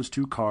options on those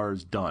two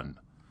cars, done.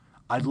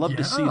 I'd love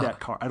to see that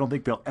car. I don't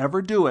think they'll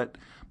ever do it,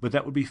 but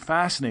that would be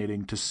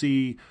fascinating to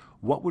see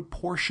what would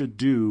Porsche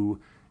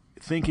do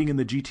thinking in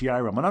the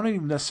GTI realm. And I'm not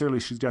even necessarily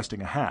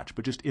suggesting a hatch,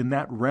 but just in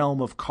that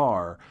realm of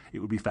car, it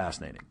would be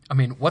fascinating. I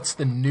mean, what's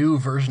the new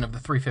version of the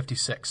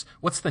 356?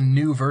 What's the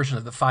new version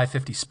of the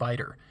 550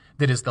 Spider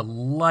that is the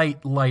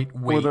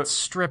lightweight,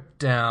 stripped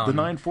down? The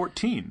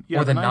 914.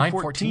 Yeah, or the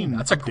 914.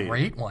 That's a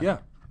great one. Yeah.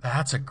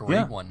 That's a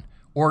great one.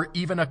 Or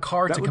even a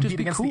car to compete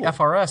against the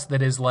FRS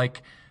that is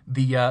like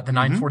the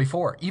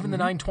 944, even the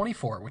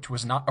 924, which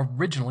was not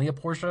originally a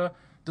Porsche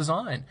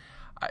design.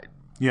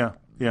 Yeah.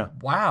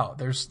 Wow,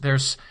 there's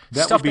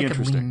stuff they could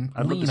lean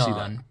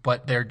on,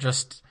 but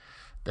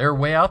they're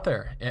way out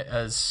there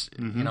as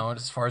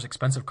as far as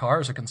expensive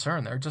cars are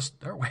concerned.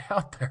 They're way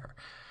out there.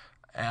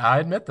 I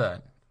admit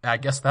that. I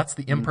guess that's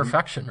the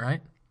imperfection,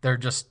 right? They're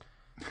just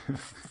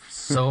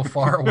so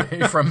far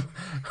away from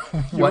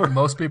what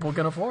most people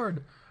can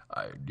afford.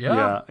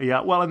 Yeah.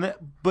 Well,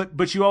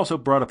 but you also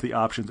brought up the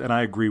options, and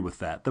I agree with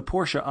that. The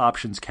Porsche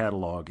options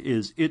catalog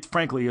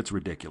frankly, it's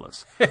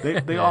ridiculous.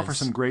 They offer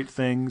some great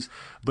things,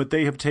 but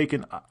they have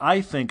taken,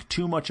 I think,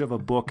 too much of a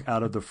book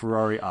out of the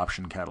Ferrari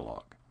option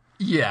catalog.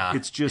 Yeah.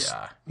 It's just,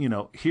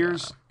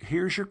 here's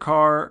your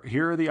car,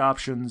 here are the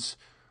options.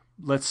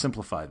 Let's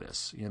simplify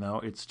this.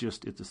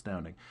 It's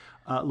astounding.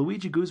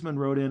 Luigi Guzman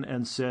wrote in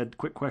and said,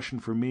 quick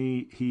question for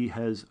me.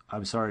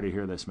 I'm sorry to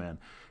hear this, man.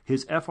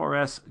 His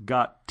FRS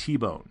got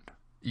T-boned.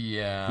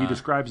 Yeah. He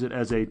describes it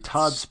as a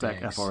Todd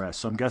spec FRS.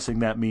 So I'm guessing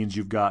that means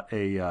you've got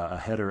a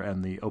header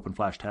and the open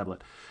flash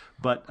tablet.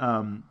 But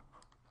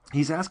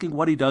he's asking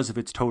what he does if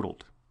it's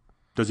totaled.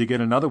 Does he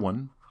get another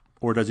one?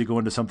 Or does he go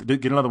into something,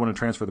 get another one and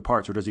transfer the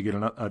parts, or does he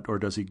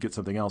get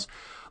something else?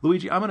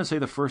 Luigi, I'm going to say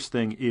the first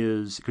thing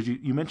is, because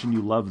you mentioned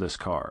you love this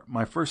car.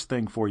 My first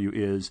thing for you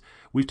is,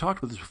 we've talked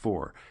about this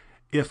before.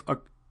 If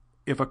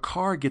a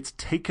car gets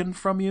taken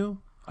from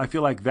you, I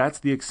feel like that's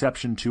the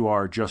exception to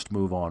our just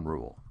move on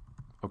rule.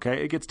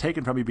 Okay, it gets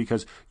taken from you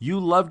because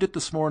you loved it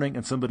this morning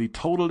and somebody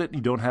totaled it and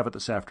you don't have it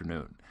this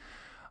afternoon.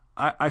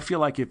 I feel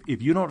like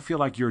if you don't feel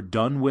like you're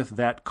done with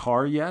that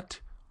car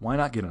yet, why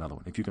not get another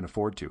one if you can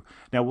afford to?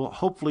 Now,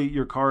 hopefully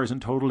your car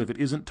isn't totaled. If it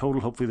isn't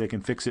totaled, hopefully they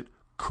can fix it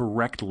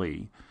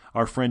correctly.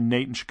 Our friend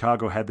Nate in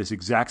Chicago had this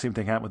exact same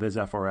thing happen with his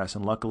FRS,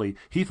 and luckily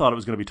he thought it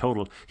was going to be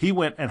totaled. He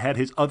went and had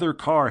his other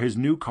car, his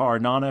new car,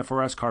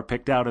 non-FRS car,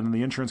 picked out, and then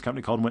the insurance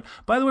company called and went,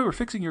 by the way, we're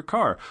fixing your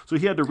car. So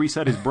he had to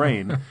reset his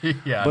brain.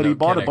 But he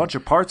bought a bunch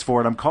of parts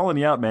for it. I'm calling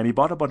you out, man. He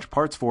bought a bunch of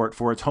parts for it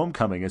for its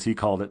homecoming, as he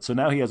called it. So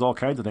now he has all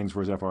kinds of things for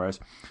his FRS.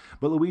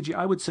 But Luigi,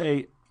 I would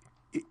say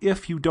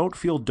if you don't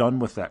feel done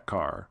with that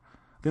car,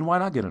 then why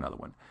not get another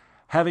one?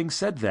 Having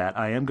said that,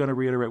 I am going to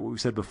reiterate what we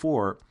said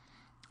before.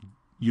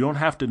 You don't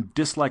have to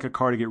dislike a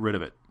car to get rid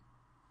of it.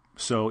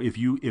 So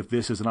if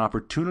this is an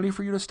opportunity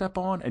for you to step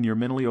on and you're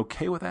mentally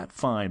okay with that,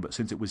 fine. But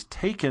since it was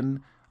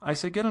taken, I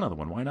say get another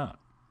one. Why not?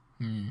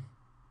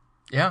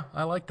 Yeah,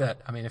 I like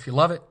that. I mean, if you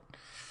love it,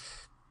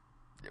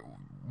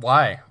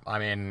 why? I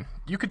mean,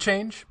 you could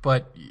change,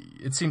 but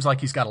it seems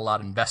like he's got a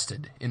lot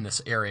invested in this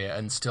area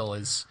and still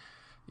is,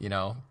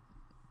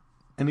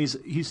 And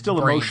he's still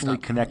emotionally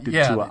connected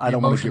to I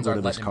don't want to get rid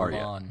of this car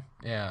yet.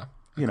 Yeah.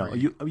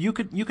 You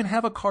can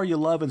have a car you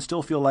love and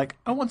still feel like,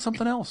 I want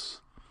something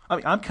else. I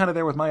mean, I'm kind of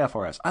there with my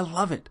FRS. I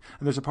love it.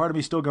 And there's a part of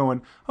me still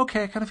going,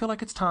 okay, I kind of feel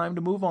like it's time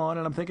to move on,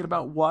 and I'm thinking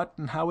about what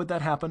and how would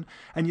that happen.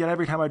 And yet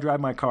every time I drive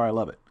my car, I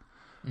love it.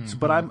 So,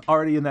 but I'm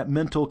already in that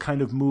mental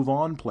kind of move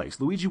on place.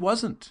 Luigi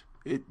wasn't.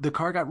 The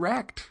car got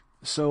wrecked.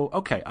 So,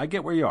 okay, I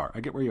get where you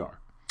are.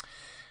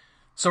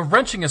 So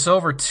wrenching us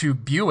over to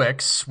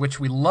Buicks, which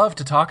we love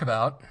to talk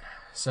about,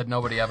 said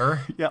nobody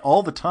ever. Yeah,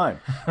 all the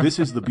time. This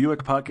is the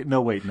Buick Pocket.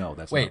 No, wait, no,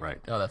 that's not right.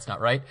 No, that's not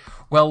right.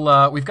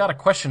 Well, we've got a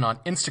question on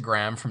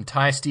Instagram from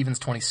Ty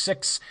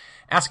Stevens26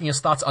 asking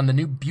his thoughts on the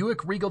new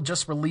Buick Regal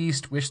just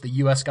released. Wish the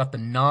U.S. got the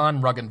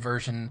non-rugged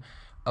version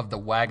of the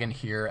wagon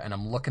here, and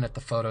I'm looking at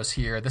the photos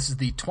here. This is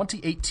the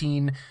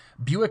 2018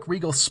 Buick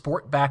Regal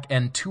Sportback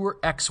and Tour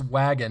X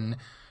wagon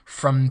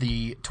from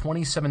the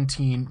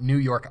 2017 New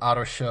York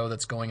Auto Show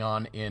that's going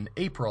on in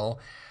April.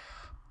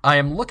 I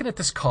am looking at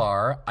this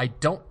car. I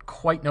don't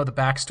quite know the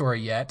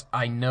backstory yet.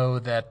 I know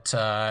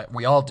that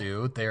we all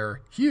do.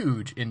 They're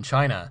huge in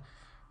China.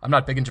 I'm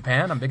not big in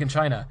Japan. I'm big in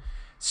China.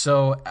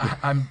 So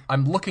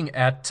I'm looking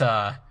at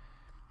a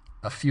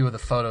few of the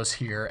photos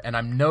here, and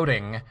I'm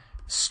noting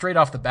straight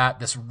off the bat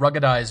this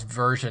ruggedized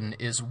version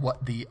is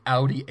what the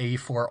Audi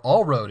A4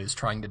 Allroad is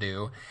trying to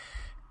do.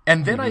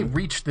 And then I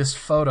reached this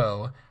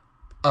photo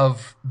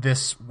of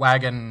this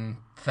wagon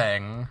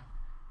thing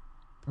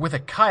with a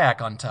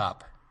kayak on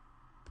top.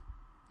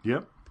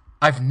 Yep.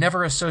 I've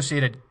never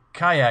associated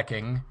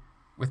kayaking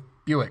with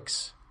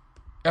Buicks.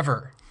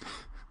 Ever.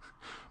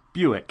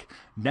 Buick.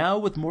 Now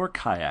with more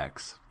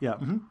kayaks. Yeah.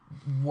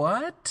 Mm-hmm.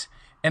 What?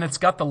 And it's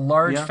got the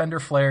large fender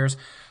flares.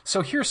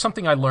 So here's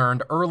something I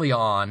learned early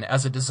on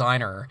as a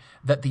designer,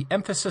 that the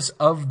emphasis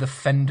of the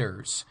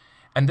fenders,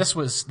 and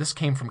this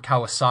came from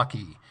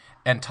Kawasaki,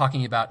 and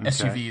talking about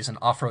SUVs and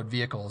off-road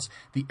vehicles,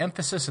 the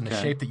emphasis and the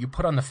shape that you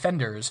put on the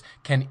fenders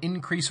can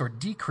increase or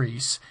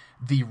decrease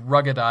the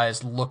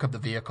ruggedized look of the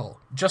vehicle.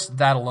 Just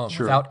that alone,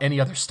 without any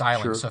other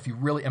styling. Sure. So if you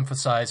really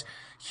emphasize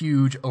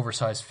huge,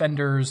 oversized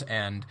fenders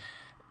and,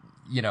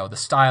 you know, the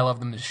style of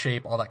them, the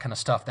shape, all that kind of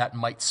stuff, that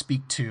might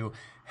speak to,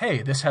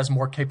 hey, this has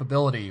more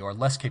capability or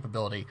less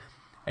capability.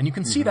 And you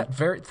can see that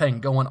very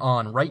thing going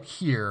on right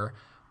here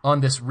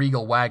on this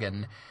Regal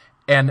wagon.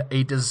 And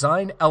a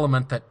design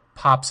element that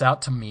pops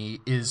out to me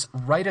is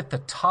right at the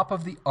top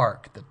of the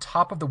arc, the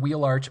top of the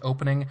wheel arch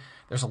opening.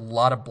 There's a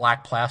lot of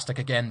black plastic,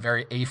 again,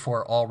 very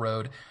A4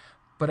 all-road,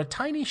 but a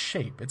tiny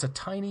shape. It's a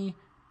tiny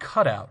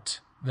cutout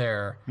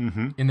there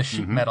in the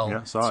sheet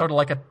metal, sort of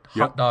like a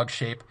hot dog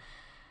shape.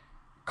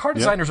 Car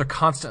designers are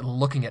constantly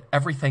looking at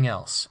everything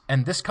else,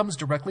 and this comes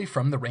directly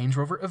from the Range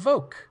Rover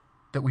Evoque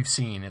that we've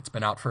seen. It's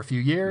been out for a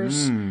few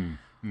years.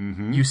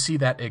 You see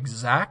that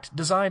exact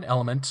design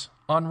element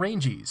on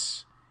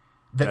Rangies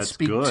that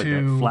speak to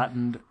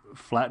that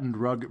flattened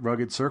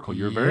rugged circle.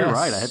 You're very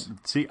right.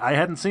 I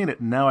hadn't seen it,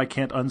 and now I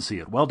can't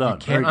unsee it. Well done.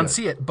 You can't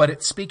unsee it, but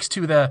it speaks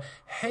to the,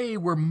 hey,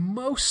 we're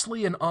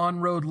mostly an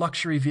on-road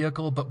luxury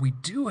vehicle, but we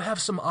do have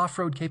some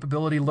off-road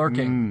capability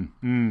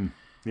lurking.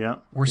 Yeah,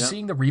 we're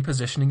seeing the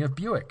repositioning of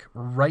Buick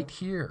right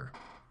here,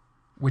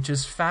 which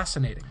is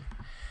fascinating.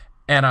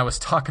 And I was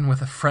talking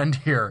with a friend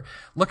here,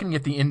 looking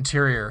at the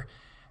interior,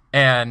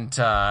 and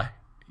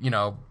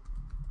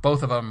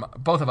both of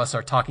us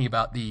are talking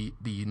about the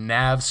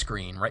nav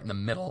screen right in the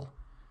middle.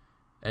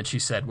 And she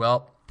said,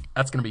 "Well,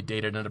 that's going to be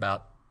dated in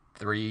about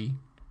 3,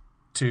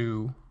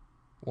 2,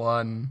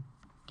 1."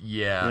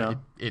 Yeah.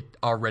 It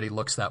already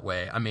looks that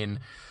way. I mean,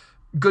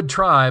 good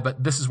try,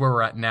 but this is where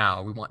we're at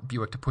now. We want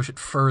Buick to push it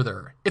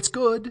further. It's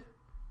good,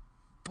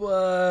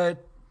 but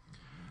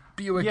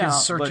Buick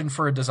is searching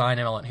for a design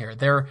element here.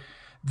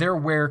 They're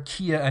where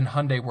Kia and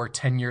Hyundai were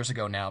 10 years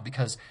ago now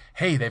because,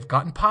 hey, they've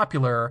gotten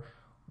popular.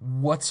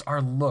 What's our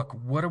look?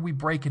 What are we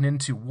breaking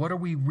into? What are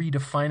we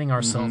redefining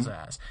ourselves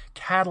as?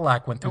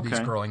 Cadillac went through these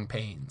growing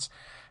pains.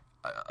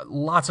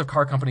 Lots of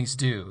car companies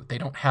do. They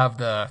don't have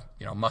the,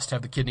 must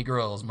have the kidney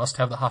grills, must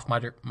have the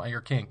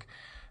Hofmeier kink.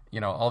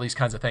 All these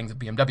kinds of things that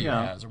BMW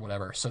has or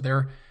whatever. So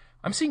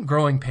I'm seeing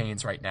growing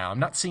pains right now. I'm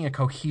not seeing a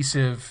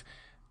cohesive,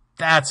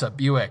 that's a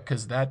Buick,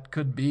 because that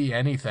could be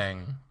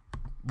anything,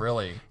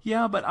 really.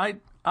 Yeah, but I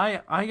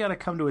got to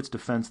come to its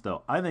defense,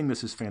 though. I think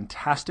this is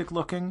fantastic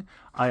looking.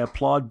 I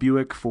applaud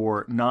Buick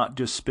for not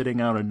just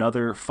spitting out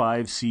another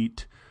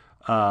 5-seat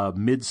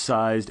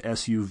mid-sized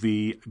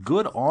SUV.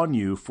 Good on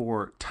you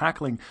for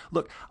tackling.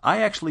 Look, I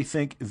actually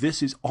think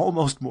this is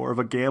almost more of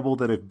a gamble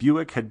than if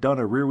Buick had done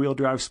a rear-wheel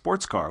drive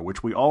sports car,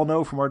 which we all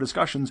know from our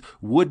discussions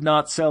would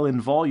not sell in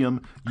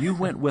volume. You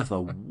went with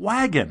a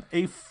wagon,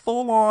 a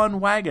full-on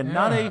wagon,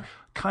 not a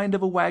kind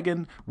of a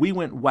wagon. We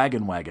went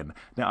wagon.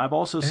 Now, I've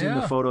also seen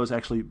the photos.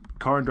 Actually,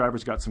 Car and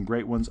Driver's got some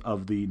great ones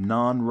of the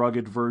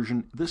non-rugged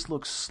version. This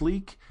looks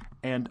sleek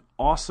and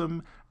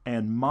awesome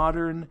and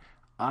modern.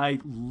 I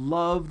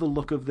love the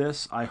look of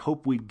this. I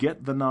hope we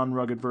get the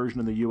non-rugged version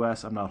in the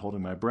U.S. I'm not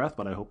holding my breath,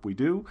 but I hope we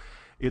do.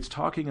 It's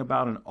talking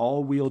about an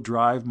all-wheel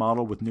drive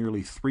model with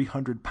nearly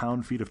 300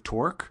 pound-feet of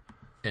torque.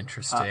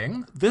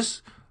 Interesting.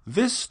 This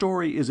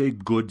story is a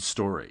good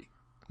story.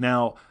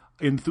 Now,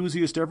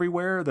 enthusiasts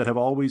everywhere that have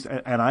always,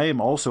 and I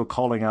am also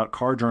calling out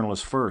car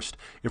journalists first,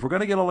 if we're going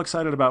to get all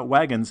excited about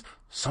wagons,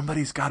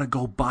 somebody's got to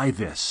go buy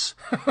this.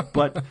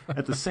 But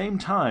at the same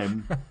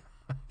time,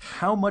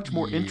 how much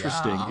more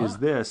interesting is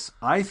this,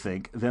 I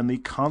think, than the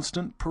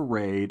constant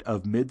parade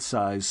of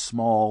mid-size,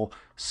 small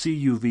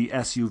CUV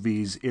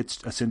SUVs?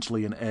 It's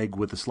essentially an egg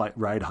with a slight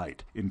ride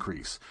height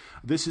increase.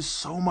 This is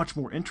so much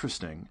more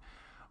interesting,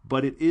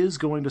 but it is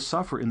going to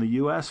suffer in the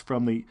U.S.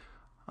 from the,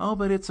 oh,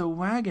 but it's a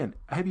wagon.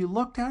 Have you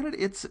looked at it?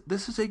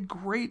 This is a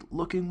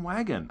great-looking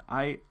wagon.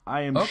 I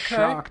am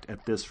shocked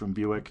at this from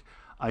Buick.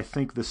 I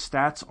think the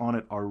stats on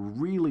it are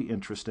really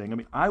interesting. I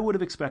mean, I would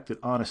have expected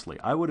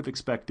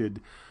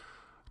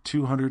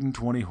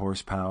 220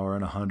 horsepower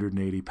and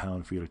 180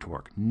 pound-feet of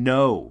torque.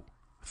 No.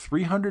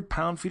 300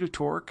 pound-feet of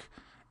torque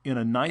in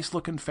a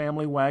nice-looking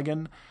family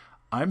wagon.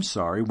 I'm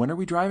sorry, when are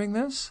we driving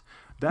this?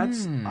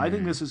 I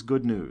think this is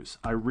good news.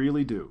 I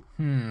really do.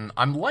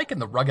 I'm liking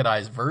the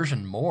ruggedized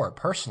version more,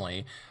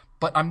 personally,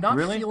 but I'm not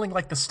feeling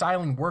like the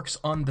styling works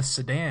on the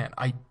sedan.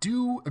 I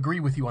do agree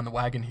with you on the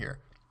wagon here.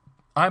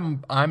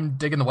 I'm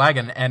digging the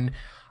wagon, and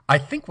I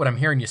think what I'm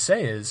hearing you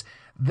say is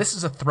this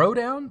is a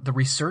throwdown, the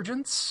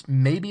resurgence.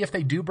 Maybe if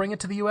they do bring it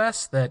to the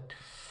U.S., that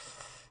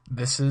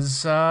this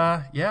is,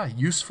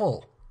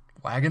 useful.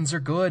 Wagons are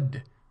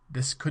good.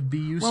 This could be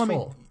useful. Well, I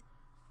mean,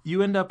 you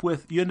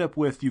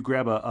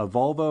grab a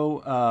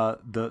Volvo,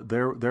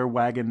 their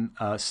wagon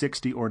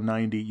 60 or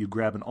 90. You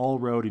grab an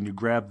all-road, and you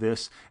grab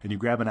this, and you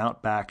grab an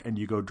Outback, and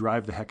you go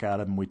drive the heck out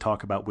of them. And we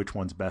talk about which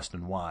one's best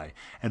and why.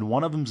 And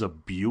one of them's a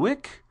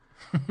Buick.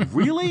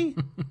 Really?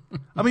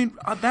 I mean,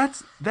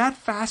 that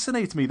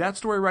fascinates me. That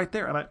story right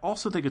there. And I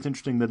also think it's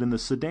interesting that in the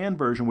sedan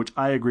version, which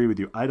I agree with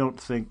you, I don't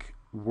think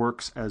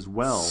works as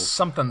well.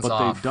 Something's but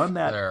off they've done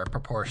that there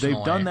proportionally.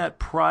 They've done that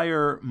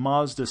prior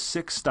Mazda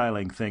 6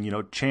 styling thing. You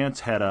know,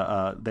 Chance had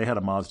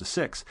a Mazda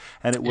 6,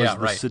 and it was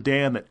the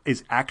sedan that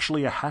is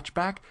actually a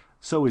hatchback.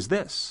 So is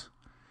this.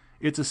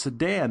 It's a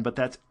sedan, but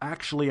that's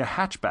actually a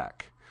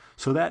hatchback.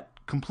 So that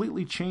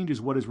completely changes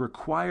what is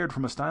required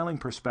from a styling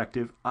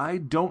perspective. I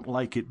don't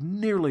like it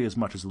nearly as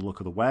much as the look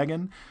of the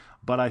wagon,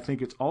 but I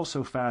think it's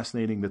also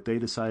fascinating that they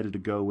decided to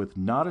go with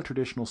not a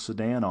traditional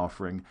sedan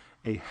offering,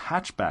 a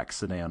hatchback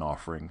sedan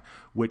offering,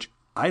 which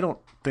I don't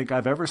think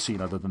I've ever seen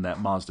other than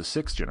that Mazda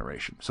 6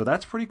 generation. So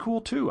that's pretty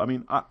cool, too. I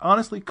mean,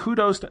 honestly,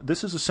 kudos to...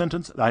 This is a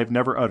sentence that I've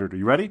never uttered. Are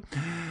you ready?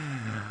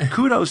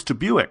 Kudos to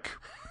Buick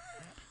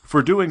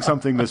for doing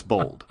something this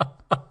bold.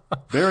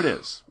 There it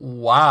is.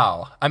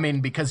 Wow. I mean,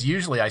 because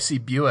usually I see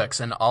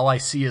Buicks and all I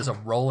see is a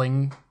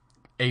rolling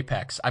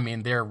apex. I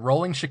mean, they're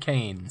rolling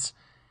chicanes.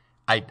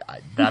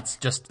 That's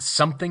just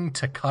something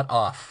to cut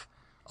off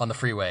on the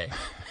freeway.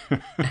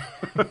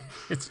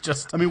 It's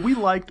just... I mean, we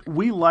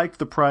liked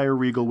the prior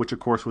Regal, which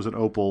of course was an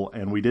Opel,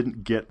 and we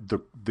didn't get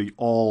the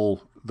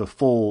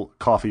full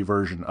coffee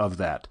version of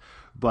that.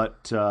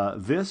 But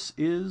this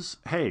is,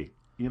 hey,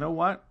 you know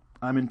what?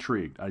 I'm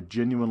intrigued. I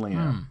genuinely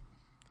am.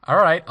 All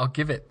right, I'll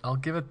give it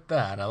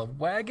that. A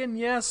wagon,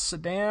 yes.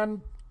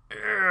 Sedan,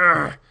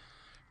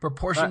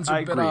 proportions are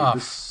a bit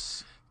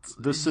off.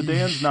 The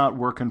sedan's not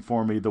working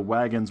for me. The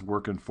wagon's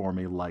working for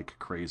me like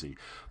crazy.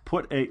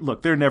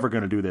 Look, they're never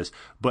going to do this,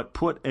 but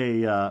put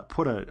a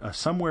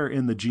somewhere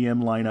in the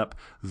GM lineup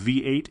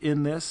V8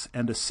 in this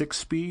and a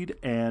 6-speed,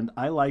 and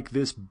I like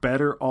this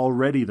better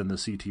already than the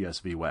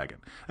CTS V wagon.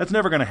 That's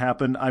never going to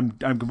happen. I'm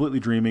completely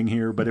dreaming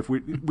here, but if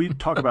we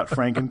talk about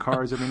Franken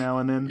cars every now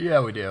and then,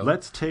 yeah, we do.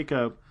 Let's take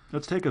a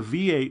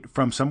V8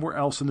 from somewhere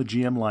else in the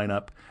GM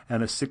lineup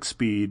and a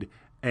 6-speed,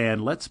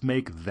 and let's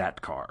make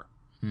that car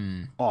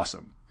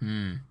awesome.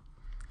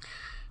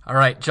 All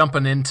right,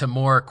 jumping into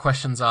more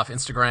questions off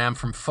Instagram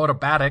from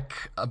Photobatic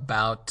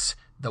about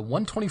the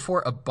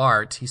 124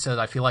 Abarth. He said,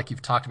 I feel like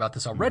you've talked about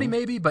this already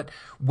maybe, but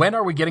when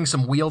are we getting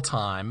some wheel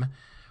time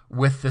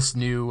with this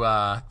new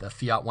the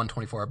Fiat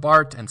 124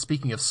 Abarth? And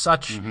speaking of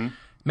such,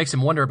 makes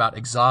him wonder about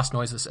exhaust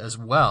noises as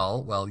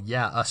well. Well,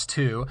 yeah, us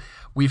too.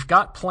 We've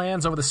got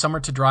plans over the summer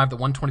to drive the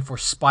 124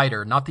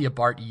 Spider, not the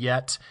Abarth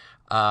yet.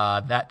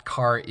 That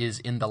car is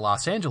in the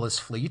Los Angeles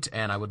fleet,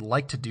 and I would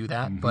like to do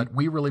that, but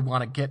we really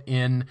want to get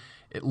in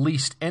at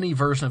least any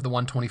version of the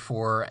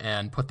 124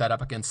 and put that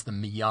up against the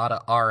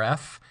Miata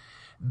RF.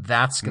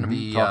 That's going to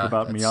be... Talk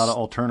about Miata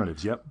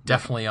alternatives, yep.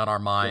 Definitely on our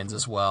minds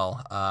as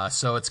well.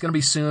 So it's going to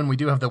be soon. We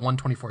do have the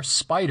 124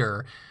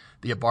 Spider.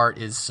 The Abarth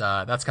is...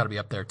 that's got to be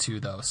up there too,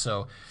 though.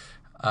 So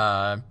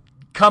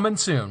coming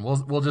soon.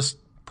 We'll just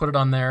put it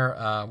on there.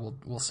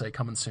 We'll say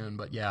coming soon.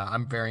 But yeah,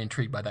 I'm very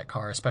intrigued by that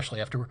car, especially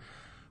after...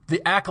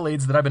 the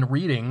accolades that I've been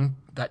reading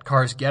that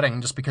car's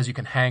getting, just because you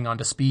can hang on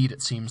to speed,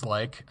 it seems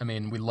like. I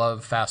mean, we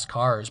love fast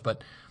cars,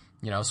 but,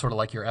 sort of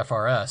like your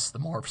FRS, the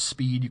more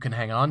speed you can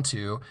hang on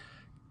to,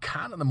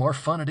 kind of the more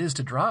fun it is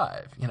to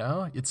drive, you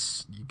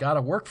got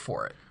to work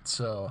for it.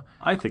 So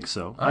I think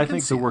so. I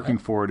think the working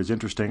for it is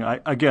interesting.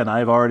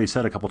 I've already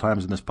said a couple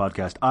times in this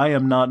podcast, I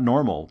am not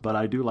normal, but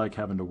I do like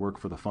having to work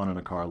for the fun in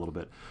a car a little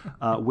bit,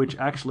 which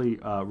actually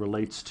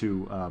relates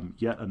to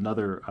yet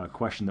another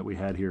question that we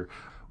had here.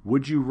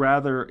 Would you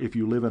rather, if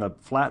you live in a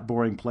flat,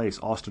 boring place,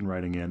 Austin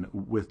writing in,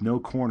 with no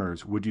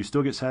corners, would you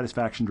still get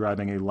satisfaction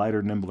driving a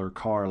lighter, nimbler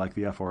car like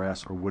the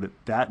FRS, or would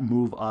that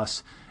move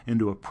us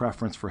into a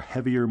preference for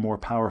heavier, more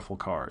powerful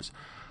cars?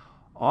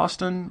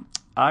 Austin,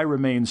 I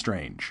remain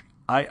strange.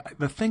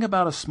 The thing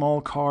about a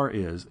small car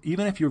is,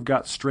 even if you've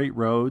got straight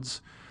roads,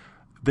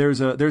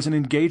 there's an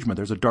engagement,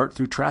 there's a dart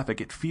through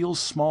traffic. It feels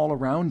small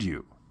around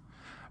you.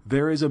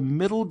 There is a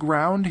middle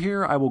ground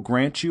here, I will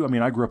grant you. I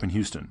mean, I grew up in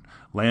Houston,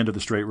 land of the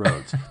straight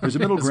roads. There's a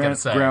middle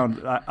ground,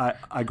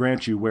 I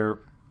grant you, where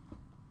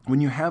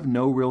when you have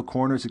no real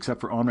corners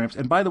except for on-ramps.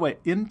 And by the way,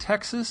 in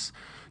Texas,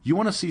 you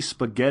want to see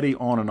spaghetti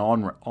on and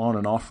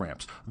off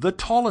ramps. The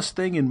tallest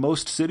thing in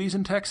most cities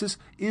in Texas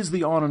is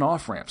the on and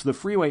off ramps. The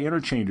freeway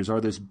interchanges are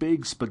this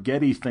big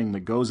spaghetti thing that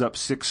goes up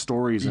 6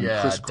 stories and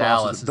crisscrosses.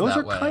 Dallas Those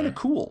are kind of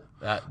cool.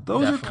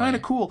 Those are kind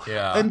of cool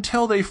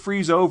until they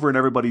freeze over and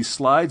everybody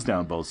slides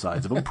down both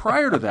sides of them.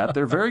 Prior to that,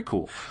 they're very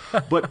cool.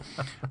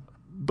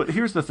 But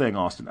here's the thing,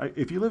 Austin.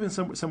 If you live in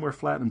somewhere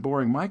flat and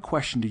boring, my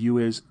question to you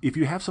is, if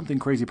you have something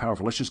crazy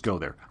powerful, let's just go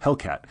there,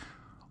 Hellcat,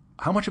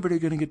 how much of it are you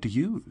going to get to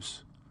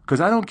use? Because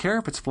I don't care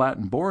if it's flat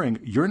and boring.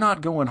 You're not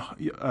going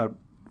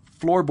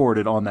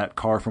floorboarded on that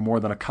car for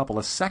more than a couple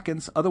of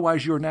seconds.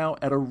 Otherwise, you're now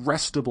at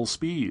arrestable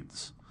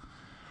speeds.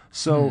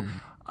 So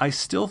I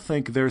still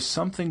think there's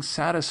something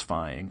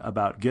satisfying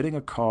about getting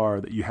a car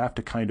that you have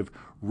to kind of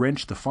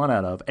wrench the fun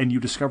out of, and you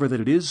discover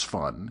that it is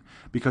fun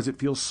because it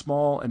feels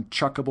small and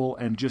chuckable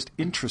and just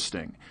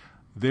interesting.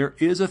 There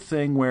is a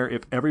thing where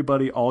if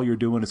everybody, all you're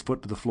doing is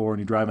foot to the floor and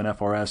you drive an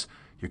FRS,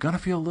 you're going to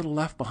feel a little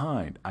left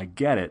behind. I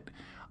get it.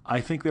 I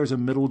think there's a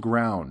middle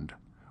ground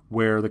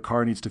where the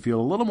car needs to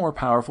feel a little more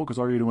powerful because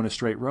all you're doing is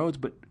straight roads,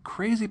 but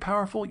crazy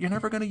powerful you're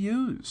never going to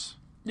use.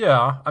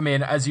 Yeah, I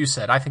mean, as you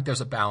said, I think there's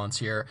a balance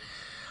here.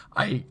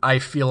 I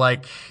feel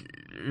like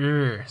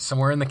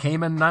somewhere in the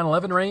Cayman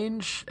 911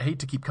 range. I hate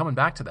to keep coming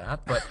back to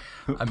that, but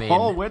I mean...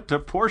 Paul went to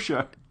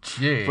Porsche.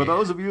 Gee. For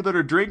those of you that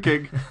are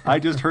drinking, I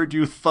just heard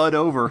you thud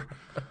over.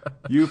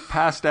 You've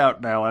passed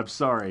out now. I'm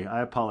sorry.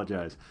 I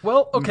apologize.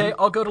 Well, okay,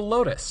 I'll go to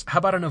Lotus. How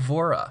about an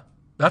Evora?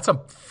 That's a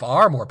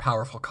far more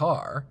powerful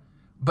car,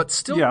 but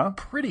still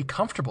pretty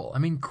comfortable. I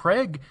mean,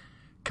 Craig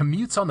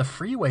commutes on the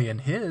freeway in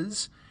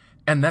his,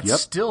 and that's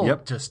still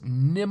just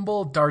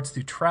nimble, darts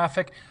through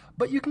traffic.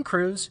 But you can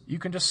cruise. You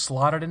can just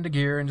slot it into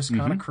gear and just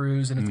kind of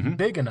cruise, and it's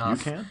big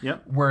enough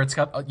where it's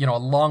got a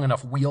long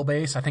enough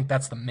wheelbase. I think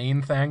that's the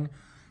main thing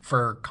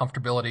for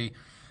comfortability,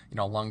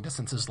 long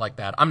distances like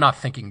that. I'm not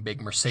thinking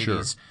big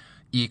Mercedes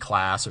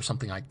E-Class or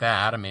something like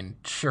that. I mean,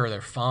 sure,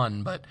 they're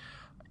fun, but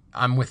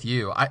I'm with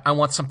you. I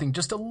want something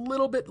just a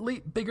little bit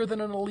bigger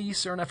than an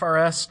Elise or an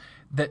FRS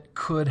that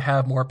could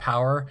have more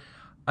power.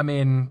 I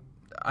mean,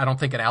 I don't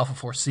think an Alpha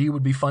 4C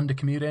would be fun to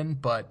commute in,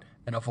 but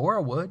an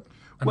Evora would.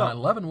 An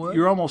 911 would.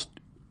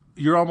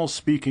 You're almost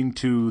speaking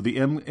to the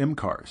M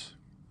cars.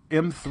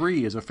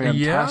 M3 is a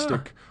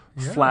fantastic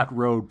flat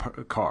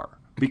road car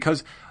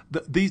because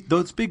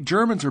those big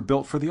Germans are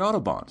built for the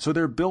Autobahn. So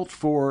they're built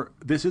for,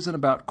 this isn't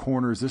about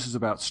corners, this is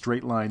about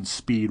straight line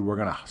speed. We're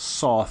going to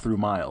saw through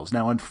miles.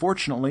 Now,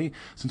 unfortunately,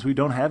 since we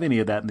don't have any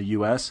of that in the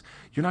U.S.,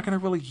 you're not going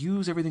to really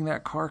use everything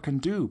that car can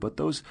do. But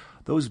those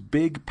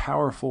big,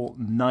 powerful,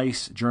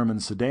 nice German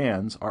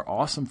sedans are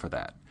awesome for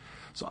that.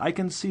 So I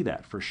can see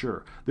that for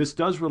sure. This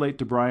does relate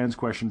to Brian's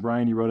question.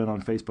 Brian, you wrote in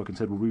on Facebook and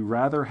said, would we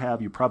rather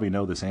have, you probably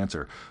know this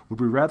answer, would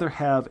we rather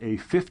have a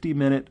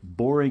 50-minute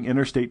boring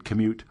interstate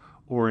commute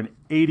or an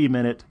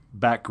 80-minute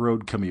back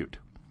road commute?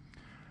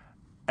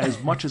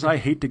 As much as I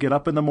hate to get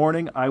up in the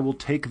morning, I will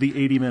take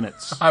the 80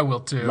 minutes. I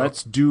will too.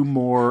 Let's do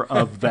more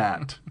of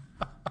that.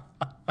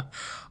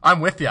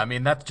 I'm with you. I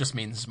mean, that just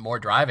means more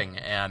driving,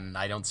 and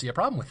I don't see a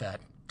problem with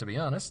that, to be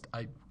honest.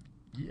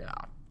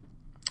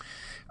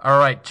 All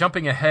right,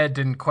 jumping ahead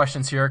in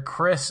questions here,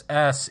 Chris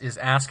S. is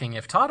asking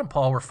if Todd and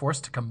Paul were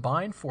forced to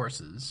combine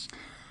forces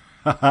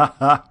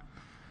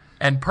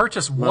and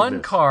purchase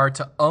one car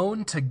to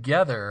own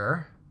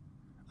together.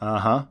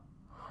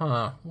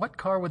 What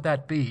car would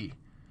that be?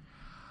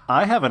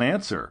 I have an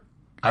answer.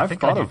 I've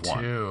thought of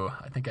one.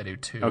 I think I do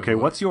too. Okay,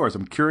 what's yours?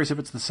 I'm curious if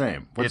it's the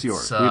same. What's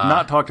yours? We've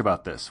not talked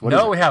about this.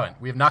 No, we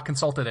haven't. We have not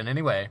consulted in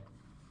any way.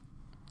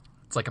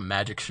 It's like a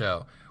magic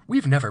show.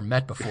 We've never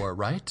met before,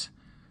 right?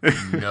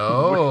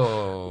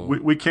 No.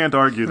 we can't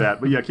argue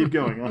that, but yeah, keep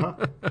going.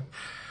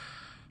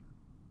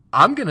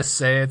 I'm going to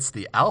say it's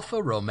the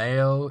Alfa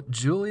Romeo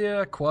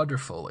Giulia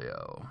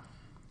Quadrifoglio.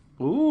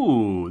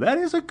 Ooh, that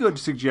is a good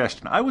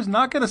suggestion. I was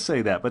not going to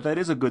say that, but that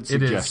is a good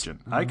suggestion.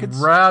 It is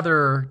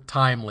rather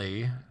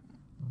timely,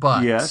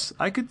 but... Yes,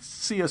 I could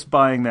see us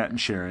buying that and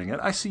sharing it.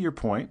 I see your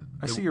point.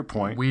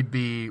 We'd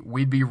be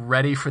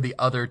ready for the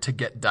other to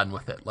get done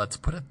with it. Let's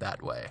put it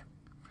that way.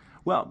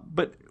 Well,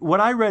 but what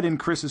I read in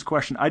Chris's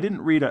question, I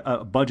didn't read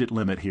a budget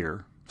limit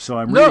here, so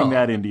I'm reading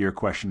that into your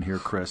question here,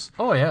 Chris.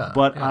 Oh yeah.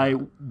 But I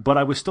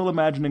was still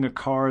imagining a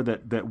car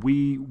that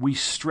we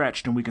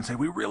stretched and we can say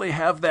we really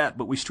have that,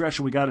 but we stretched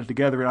and we got it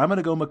together. And I'm going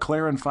to go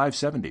McLaren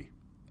 570.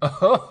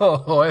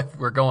 Oh,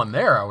 we're going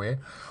there, are we?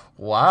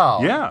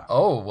 Wow. Yeah.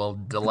 Oh well,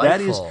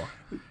 delightful.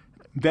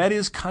 That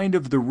is kind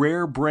of the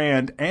rare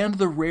brand and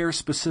the rare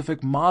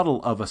specific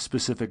model of a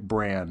specific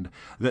brand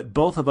that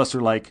both of us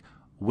are like,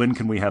 when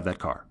can we have that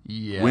car?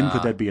 Yeah. When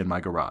could that be in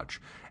my garage?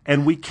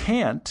 And we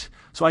can't.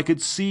 So I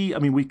could see, I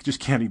mean, we just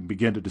can't even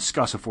begin to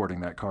discuss affording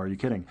that car. Are you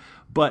kidding?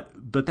 But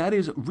that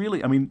is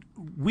really, I mean,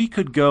 we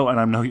could go, and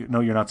I know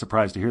you're not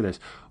surprised to hear this,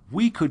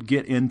 we could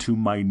get into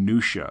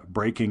minutia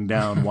breaking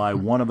down why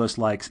one of us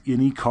likes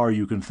any car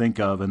you can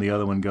think of and the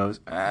other one goes,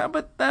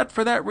 but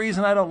for that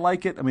reason I don't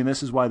like it. I mean,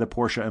 this is why the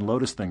Porsche and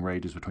Lotus thing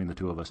rages between the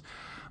two of us.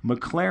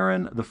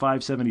 McLaren, the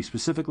 570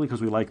 specifically,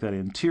 because we like that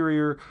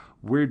interior,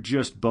 we're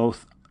just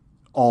both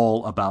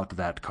all about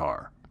that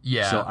car.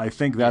 Yeah. So I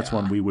think that's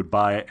one we would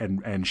buy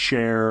and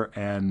share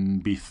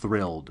and be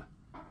thrilled.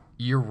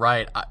 You're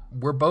right.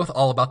 We're both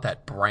all about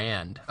that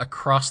brand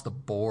across the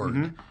board.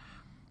 Mm-hmm.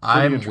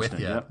 I'm with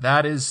you. Yep.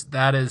 That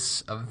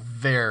is a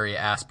very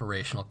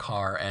aspirational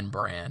car and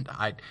brand.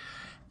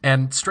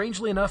 And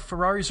strangely enough,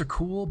 Ferraris are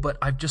cool, but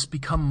I've just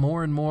become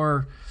more and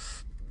more,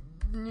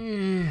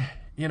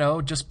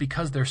 just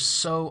because they're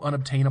so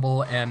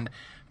unobtainable and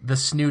the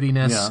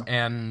snootiness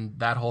and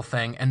that whole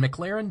thing. And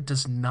McLaren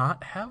does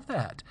not have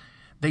that.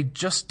 They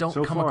just don't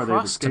come across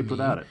they've escaped to me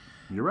without it.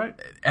 You're right.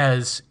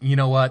 As, you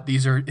know what,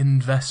 these are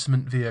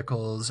investment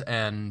vehicles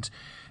and,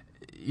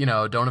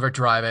 don't ever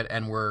drive it.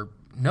 And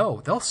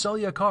they'll sell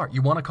you a car.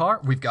 You want a car?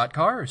 We've got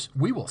cars.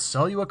 We will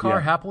sell you a car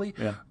happily.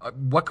 Yeah.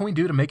 What can we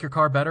do to make your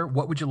car better?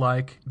 What would you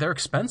like? They're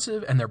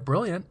expensive and they're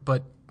brilliant,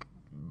 but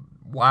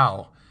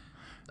wow.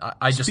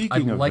 I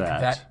like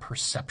that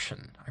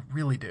perception. I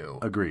really do.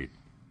 Agreed.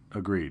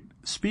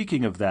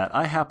 Speaking of that,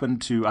 I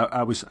happened to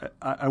I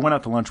went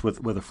out to lunch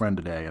with a friend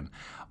today, and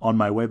on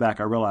my way back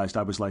I realized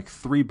I was like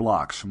 3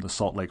 blocks from the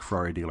Salt Lake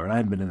Ferrari dealer, and I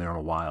hadn't been in there in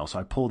a while. So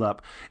I pulled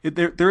up.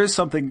 There is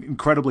something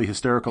incredibly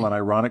hysterical and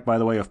ironic, by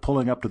the way, of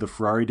pulling up to the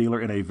Ferrari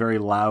dealer in a very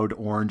loud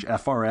orange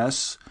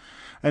FRS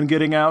and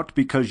getting out,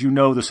 because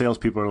the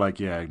salespeople are like,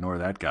 yeah, ignore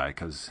that guy,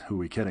 because who are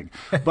we kidding?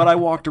 But I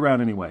walked around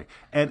anyway.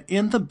 And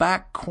in the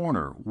back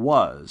corner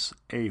was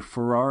a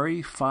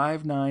Ferrari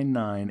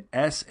 599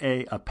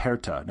 SA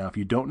Aperta. Now, if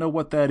you don't know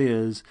what that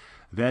is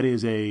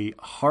a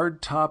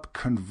hardtop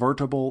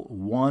convertible,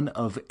 one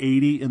of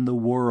 80 in the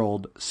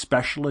world,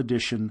 special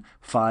edition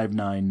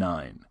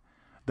 599.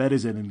 That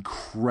is an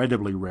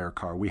incredibly rare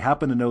car. We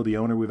happen to know the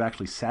owner. We've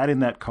actually sat in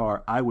that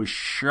car. I was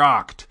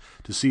shocked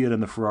to see it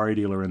in the Ferrari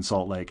dealer in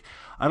Salt Lake.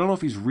 I don't know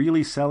if he's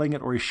really selling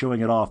it or he's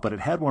showing it off, but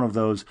it had one of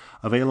those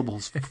available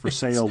for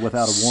sale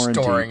without a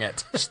warranty storing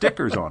it.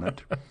 Stickers on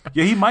it.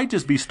 Yeah, he might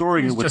just be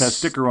storing it with that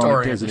sticker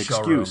on it as an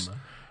excuse.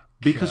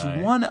 Because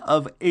one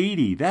of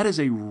 80, that is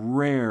a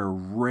rare,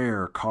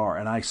 rare car.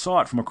 And I saw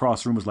it from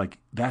across the room, was like,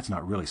 that's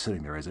not really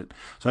sitting there, is it?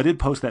 So I did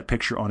post that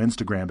picture on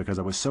Instagram because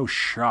I was so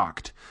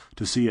shocked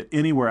to see it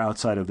anywhere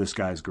outside of this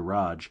guy's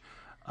garage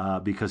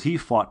because he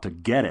fought to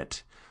get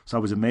it. So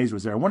I was amazed it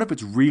was there. I wonder if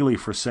it's really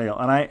for sale.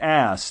 And I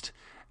asked,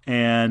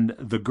 and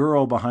the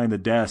girl behind the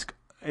desk,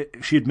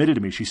 she admitted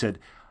to me, she said,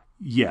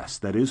 yes,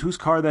 that is whose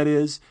car that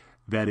is.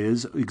 That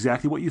is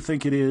exactly what you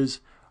think it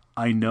is.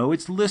 I know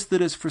it's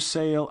listed as for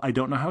sale. I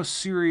don't know how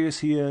serious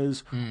he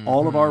is. Mm-hmm.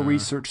 All of our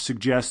research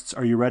suggests,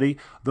 are you ready?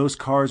 Those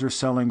cars are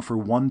selling for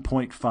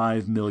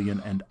 $1.5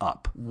 million and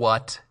up.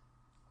 What?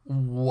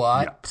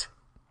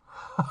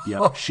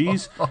 Yep.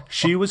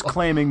 She was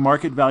claiming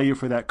market value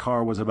for that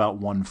car was about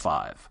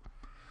 1.5.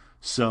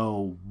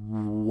 So,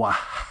 wow.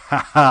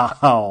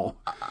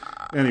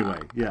 Anyway,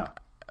 yeah.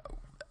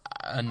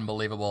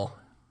 Unbelievable.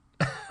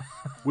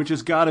 Which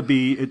has got to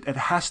be, it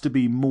has to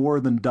be more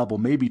than double,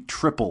 maybe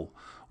triple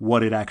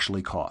what it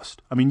actually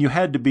cost. I mean, you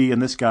had to be, and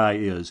this guy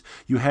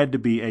you had to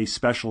be a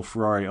special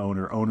Ferrari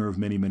owner of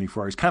many, many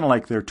Ferraris, kind of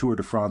like their Tour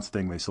de France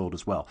thing they sold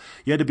as well.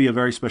 You had to be a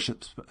very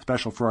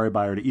special Ferrari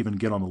buyer to even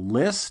get on the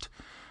list,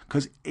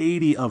 because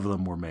 80 of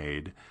them were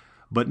made.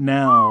 But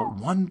now,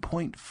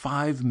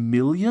 1.5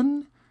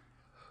 million?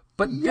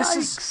 But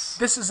this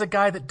is a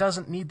guy that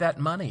doesn't need that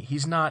money.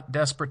 He's not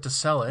desperate to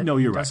sell it. No,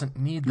 you're right. He doesn't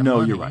need the money.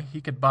 No, you're right.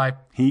 He could buy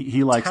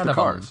he likes 10 the of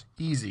cars. Them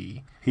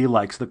easy. He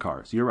likes the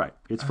cars. You're right.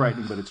 It's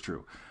frightening, but it's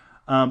true.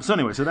 So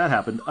anyway, so that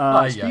happened.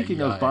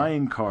 Speaking of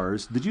buying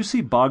cars, did you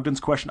see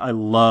Bogdan's question? I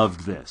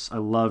loved this.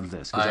 I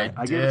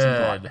gave it some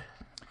thought.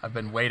 I've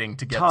been waiting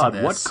to get Todd, to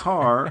this.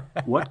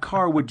 what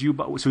car would you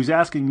buy? So he's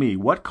asking me,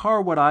 what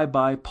car would I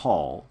buy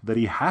Paul that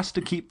he has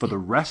to keep for the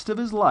rest of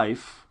his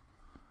life,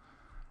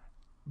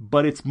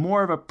 but it's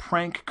more of a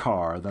prank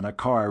car than a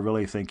car I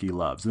really think he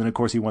loves? And then, of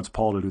course, he wants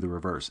Paul to do the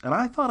reverse. And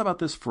I thought about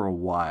this for a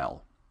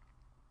while.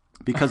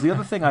 Because the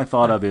other thing I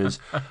thought of is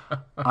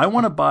I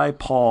want to buy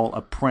Paul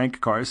a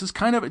prank car. This is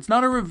it's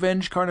not a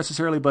revenge car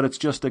necessarily, but it's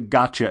just a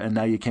gotcha and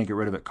now you can't get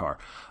rid of it car.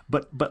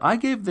 But I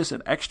gave this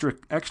an extra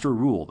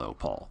rule though,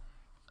 Paul.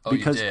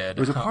 Because you did.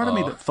 There's a part of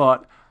me that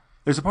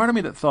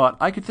thought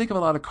I could think of a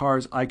lot of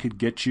cars I could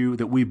get you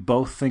that we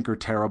both think are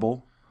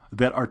terrible,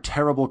 that are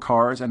terrible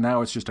cars, and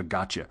now it's just a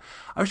gotcha.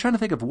 I was trying to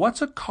think of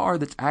what's a car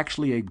that's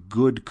actually a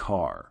good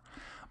car,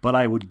 but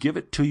I would give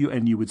it to you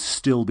and you would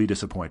still be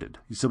disappointed.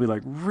 You'd still be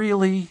like,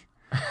 really?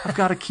 I've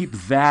got to keep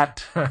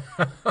that. Okay.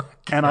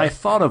 And I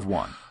thought of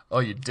one. Oh,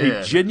 you did?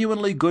 A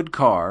genuinely good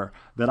car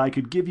that I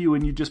could give you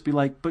and you'd just be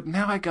like, but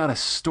now I got to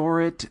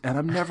store it and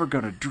I'm never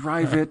going to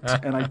drive it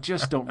and I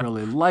just don't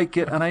really like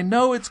it. And I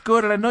know it's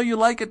good and I know you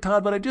like it,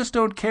 Todd, but I just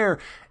don't care.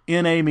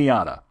 In a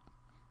Miata.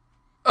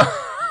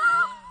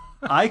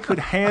 I could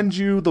hand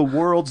you the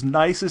world's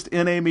nicest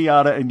in a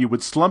Miata and you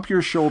would slump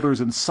your shoulders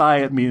and sigh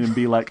at me and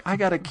be like, I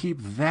got to keep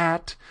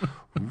that?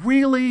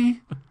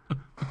 Really?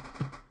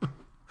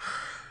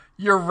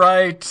 You're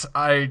right.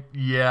 And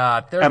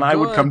I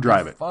would come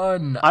drive it.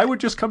 Fun. I would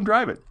just come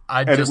drive it.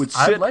 It would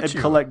sit and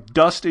collect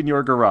dust in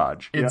your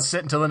garage. It'd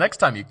sit until the next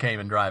time you came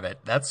and drive it.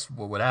 That's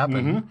what would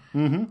happen.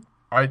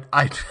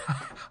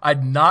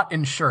 I'd not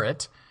insure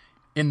it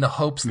in the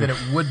hopes that it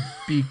would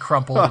be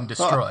crumpled and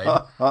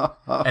destroyed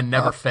and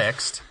never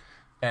fixed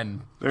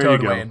and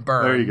towed away and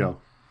burned. There you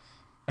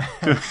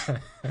go.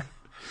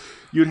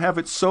 You'd have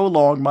it so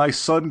long my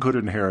son could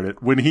inherit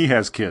it when he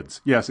has kids.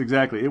 Yes,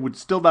 exactly. It would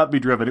still not be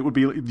driven. It would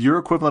be your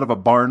equivalent of a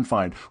barn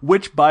find,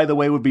 which, by the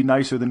way, would be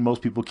nicer than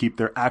most people keep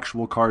their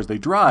actual cars they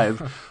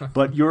drive,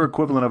 but your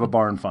equivalent of a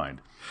barn find.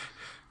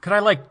 Could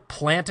I,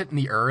 plant it in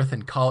the earth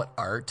and call it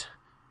art?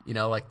 You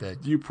know, like the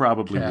You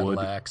probably would.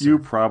 You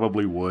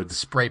probably would.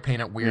 Spray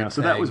paint it weird things.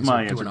 So that was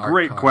my answer.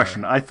 Great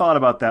question. I thought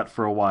about that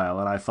for a while,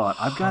 and I thought,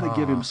 I've got to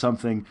give him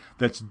something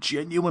that's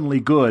genuinely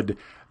good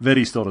that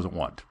he still doesn't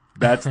want.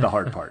 That's the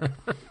hard part.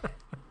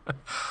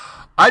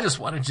 I just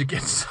wanted to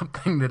get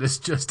something that is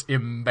just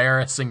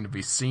embarrassing to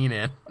be seen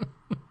in.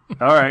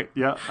 All right.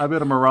 Yeah. I'm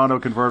in a Murano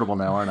convertible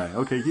now, aren't I?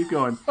 Okay, keep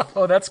going.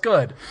 Oh, that's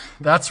good.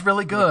 That's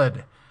really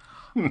good.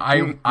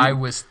 I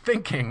was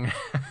thinking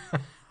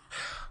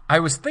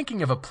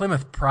of a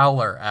Plymouth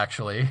Prowler,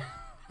 actually,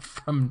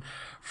 from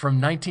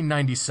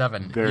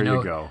 1997. There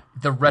you go.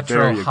 The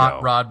retro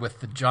hot rod with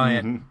the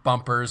giant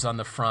bumpers on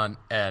the front,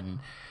 and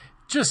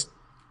just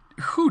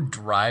who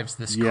drives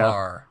this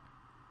car?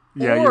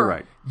 Yeah, you're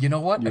right. You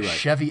know what? You're right.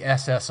 Chevy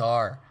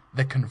SSR,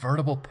 the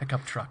convertible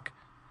pickup truck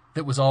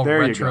that was all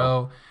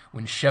retro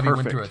when Chevy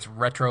went through its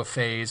retro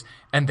phase,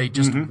 and they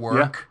just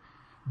work,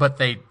 but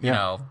they, you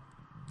know,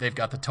 they've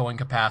got the towing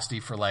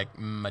capacity for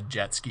a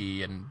jet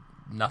ski and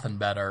nothing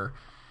better.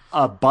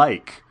 A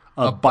bike.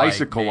 A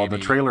bicycle on the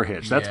trailer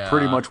hitch. That's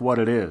pretty much what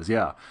it is,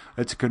 yeah.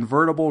 It's a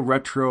convertible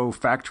retro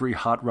factory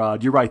hot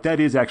rod. You're right, that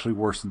is actually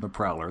worse than the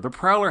Prowler. The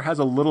Prowler has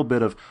a little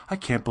bit of, I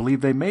can't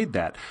believe they made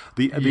that.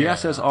 The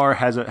SSR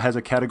has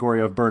a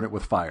category of burn it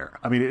with fire.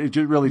 I mean, it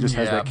really just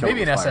has that kill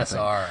maybe an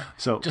SSR. Thing.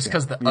 So, just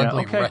because the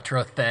ugly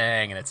retro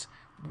thing, and it's,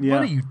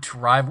 what are you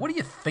driving? What are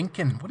you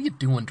thinking? What are you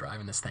doing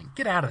driving this thing?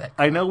 Get out of that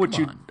car. I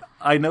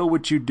know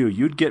what you'd do.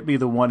 You'd get me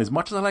the one, as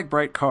much as I like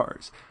bright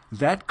cars,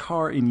 that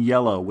car in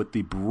yellow with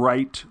the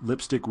bright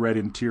lipstick red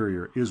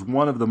interior is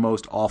one of the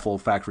most awful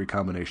factory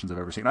combinations I've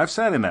ever seen. I've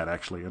sat in that,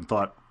 actually, and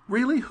thought,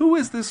 really? Who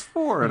is this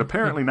for? And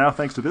apparently now,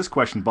 thanks to this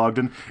question,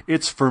 Bogdan,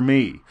 it's for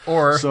me.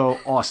 Or so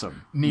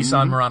awesome.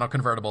 Nissan Murano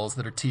convertibles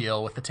that are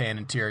teal with the tan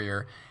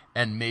interior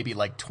and maybe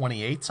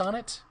 28s on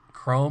it.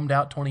 Chromed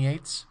out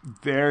 28s.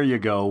 There you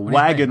go.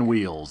 Wagon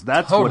wheels.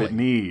 That's what it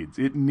needs.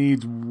 It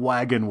needs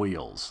wagon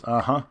wheels.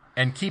 Uh-huh.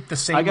 And keep the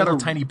same little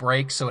tiny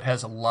brakes so it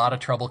has a lot of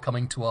trouble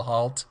coming to a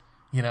halt.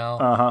 You know?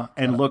 Uh-huh.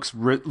 And looks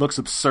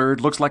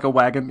absurd. Looks like a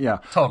wagon. Yeah.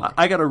 Totally.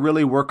 I got to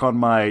really work on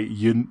my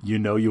you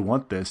know you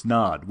want this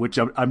nod, which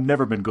I've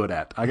never been good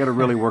at. I got to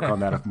really work on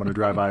that if I'm going to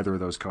drive either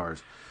of those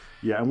cars.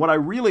 Yeah, and what I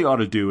really ought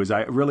to do is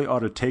I really ought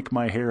to take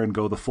my hair and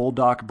go the full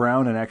Doc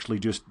Brown and actually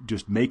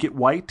just make it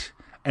white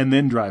and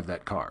then drive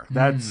that car.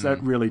 That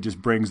really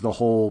just brings the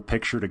whole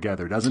picture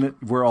together, doesn't it?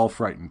 We're all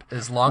frightened.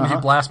 As long as you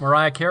blast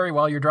Mariah Carey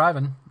while you're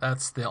driving,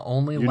 that's the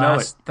only thing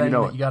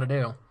that you got to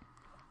do.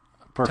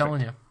 Perfect. I'm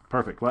telling you.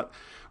 Perfect. Well,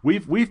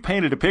 we've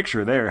painted a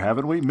picture there,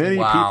 haven't we? Many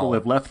people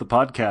have left the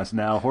podcast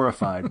now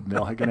horrified. They're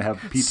going to have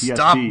PTSD.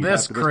 Stop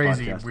this after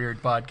crazy, podcast.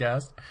 Weird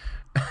podcast.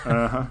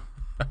 Uh-huh.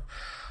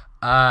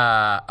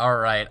 All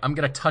right. I'm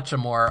going to touch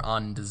more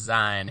on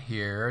design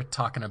here,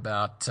 talking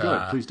about...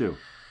 Good, please do.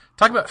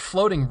 Talking about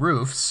floating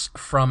roofs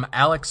from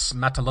Alex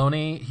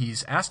Mataloni.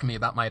 He's asked me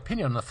about my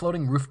opinion on the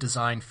floating roof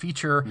design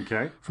feature.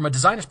 Okay. From a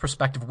designer's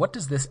perspective, what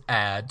does this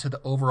add to the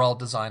overall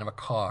design of a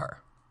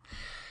car?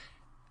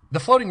 The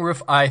floating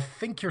roof, I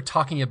think you're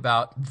talking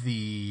about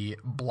the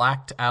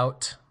blacked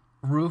out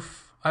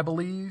roof, I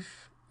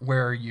believe,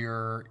 where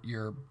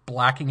you're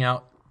blacking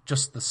out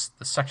just the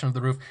section of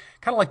the roof,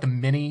 kind of like the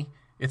Mini.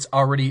 It's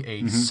already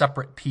a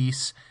separate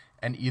piece,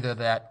 and either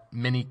that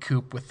Mini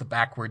coupe with the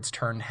backwards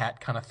turned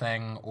hat kind of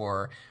thing,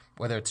 or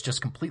whether it's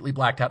just completely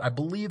blacked out. I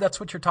believe that's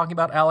what you're talking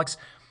about, Alex.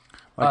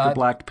 Like the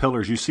black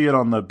pillars. You see it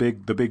on the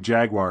big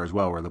Jaguar as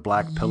well, where the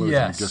black pillars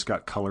and you just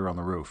got color on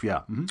the roof.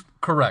 Yeah. Mm-hmm.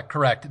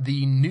 Correct.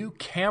 The new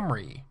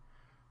Camry,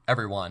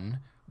 everyone,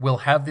 will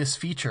have this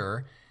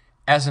feature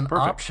as an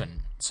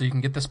option. So you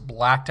can get this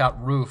blacked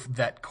out roof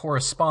that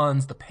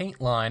corresponds, the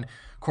paint line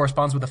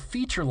corresponds with a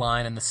feature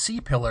line and the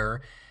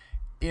C-pillar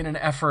in an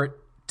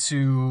effort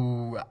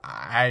to,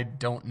 I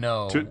don't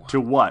know. To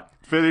what?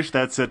 Finish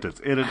that sentence.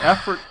 In an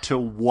effort to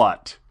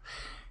what?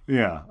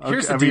 Yeah.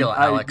 Here's the deal,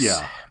 Alex.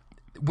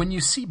 When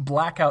you see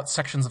blackout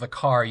sections of a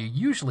car, you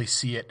usually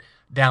see it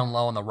down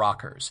low on the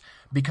rockers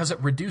because it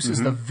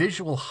reduces the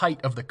visual height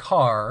of the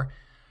car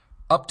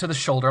up to the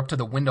shoulder, up to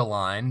the window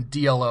line,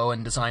 DLO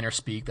and designer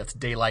speak, that's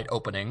daylight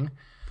opening.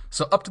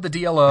 So up to the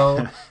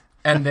DLO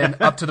and then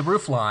up to the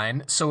roof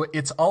line. So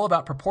it's all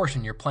about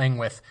proportion. You're playing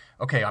with,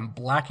 okay, I'm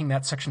blacking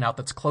that section out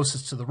that's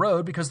closest to the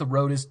road because the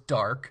road is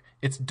dark.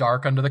 It's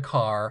dark under the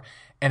car,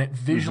 and it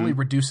visually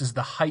reduces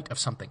the height of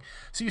something.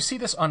 So you see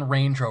this on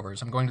Range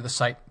Rovers. I'm going to the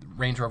site,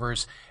 Range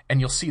Rovers,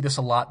 and you'll see this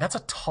a lot. That's a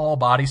tall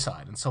body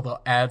side, and so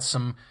they'll add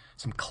some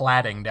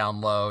cladding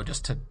down low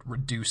just to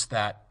reduce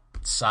that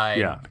side,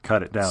 to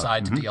cut it down.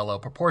 Side to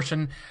DLO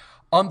proportion.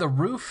 On the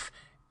roof,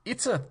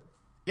 it's a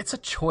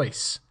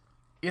choice.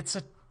 It's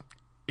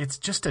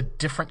just a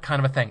different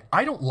kind of a thing.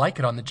 I don't like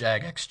it on the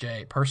Jag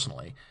XJ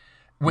personally.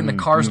 When the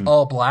car's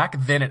all black,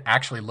 then it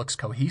actually looks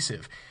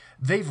cohesive.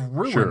 They've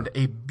ruined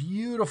a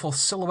beautiful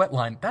silhouette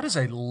line. That is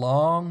a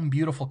long,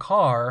 beautiful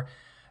car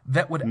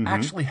that would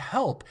actually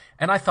help.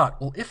 And I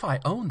thought, well, if I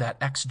owned that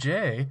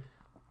XJ,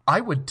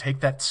 I would take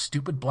that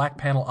stupid black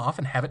panel off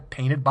and have it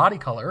painted body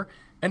color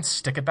and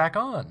stick it back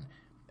on.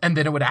 And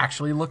then it would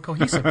actually look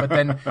cohesive. But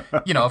then,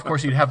 of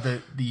course, you'd have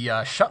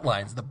the shut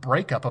lines, the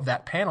breakup of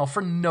that panel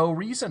for no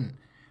reason.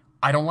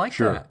 I don't like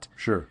that.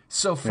 Sure.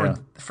 So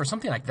for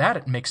something like that,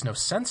 it makes no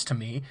sense to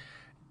me.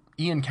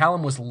 Ian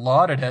Callum was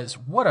lauded as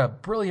what a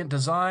brilliant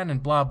design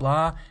and blah,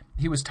 blah.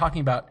 He was talking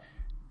about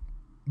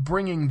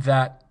bringing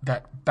that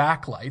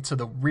backlight. So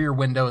the rear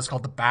window is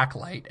called the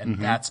backlight, and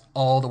that's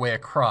all the way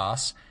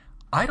across.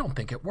 I don't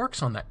think it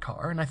works on that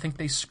car, and I think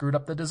they screwed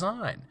up the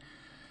design.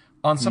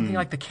 On something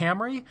like the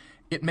Camry,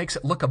 it makes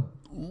it look a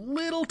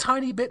little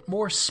tiny bit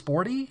more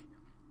sporty,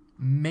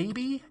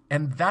 maybe,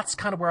 and that's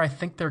kind of where I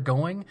think they're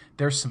going.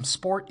 There's some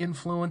sport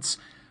influence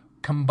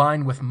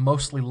combined with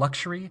mostly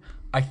luxury.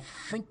 I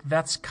think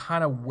that's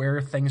kind of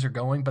where things are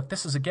going, but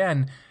this is,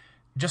 again,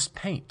 just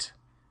paint,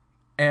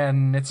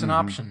 and it's an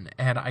option.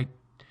 And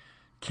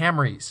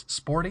Camrys,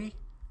 sporty,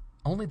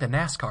 only the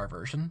NASCAR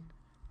version,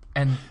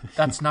 and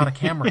that's not a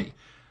Camry.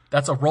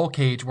 That's a roll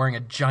cage wearing a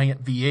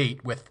giant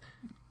V8 with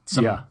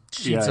some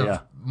sheets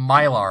of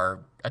Mylar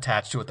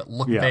attached to it that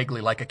look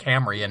vaguely like a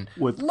Camry, and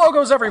with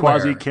logos everywhere.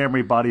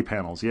 Quasi-Camry body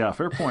panels. Yeah,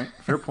 fair point.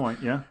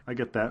 Yeah, I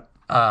get that.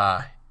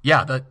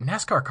 The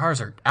NASCAR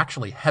cars are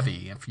actually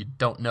heavy. If you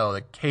don't know,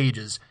 the cage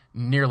is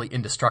nearly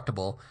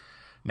indestructible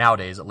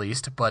nowadays, at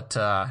least. But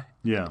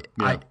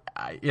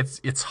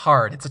it's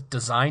hard. It's a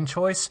design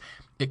choice.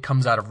 It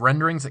comes out of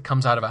renderings. It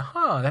comes out of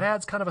that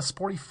adds kind of a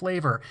sporty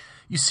flavor.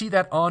 You see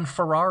that on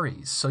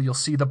Ferraris. So you'll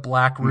see the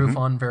black roof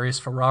on various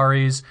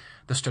Ferraris,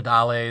 the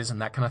Stradales,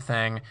 and that kind of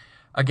thing.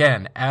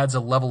 Again, adds a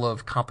level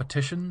of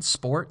competition,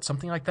 sport,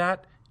 something like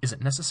that. Is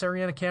it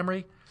necessary in a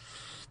Camry?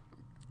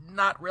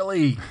 Not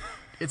really.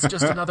 It's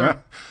just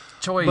another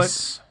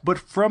choice. But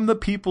from the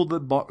people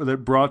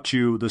that brought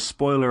you the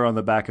spoiler on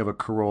the back of a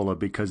Corolla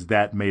because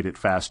that made it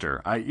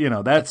faster,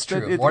 that's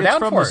true. It's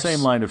from the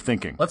same line of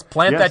thinking. Let's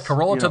plant that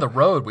Corolla to the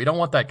road. We don't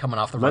want that coming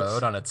off the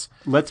road on its.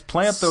 Let's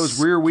plant those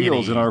rear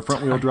wheels in our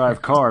front wheel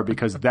drive car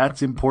because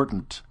that's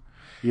important.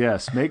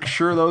 Yes, make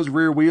sure those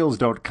rear wheels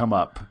don't come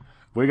up.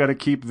 We got to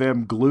keep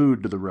them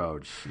glued to the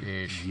road.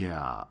 Sheesh.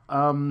 Yeah.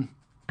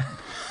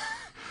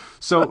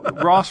 So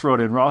Ross wrote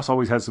in. Ross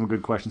always has some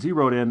good questions. He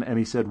wrote in and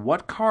he said,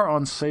 what car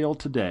on sale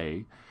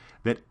today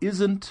that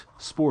isn't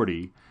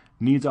sporty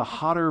needs a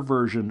hotter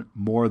version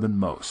more than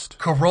most?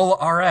 Corolla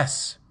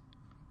RS.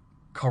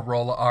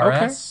 Corolla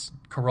RS. Okay.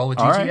 Corolla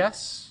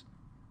GTS.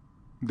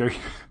 There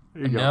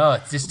you go. No,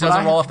 it just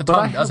doesn't roll off the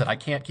tongue, does it? I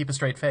can't keep a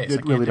straight face.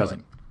 It really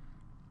doesn't.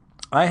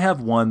 I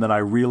have one that I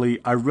really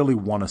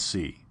want to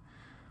see,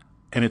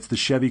 and it's the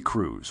Chevy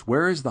Cruze.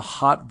 Where is the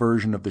hot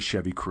version of the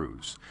Chevy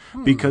Cruze?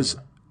 Because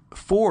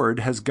Ford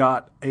has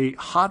got a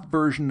hot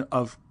version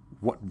of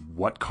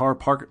what car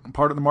part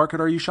of the market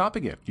are you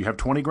shopping in? You have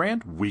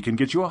 $20,000? We can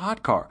get you a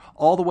hot car.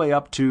 All the way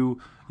up to,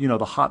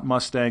 the hot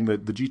Mustang, the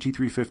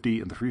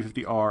GT350 and the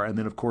 350R, and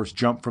then, of course,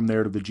 jump from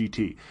there to the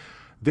GT.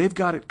 They've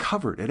got it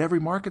covered at every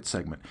market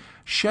segment.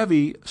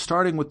 Chevy,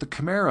 starting with the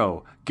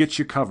Camaro, gets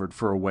you covered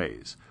for a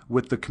ways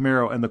with the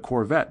Camaro and the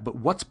Corvette. But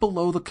what's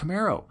below the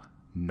Camaro?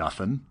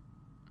 Nothing.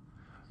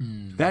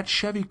 That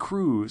Chevy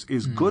Cruze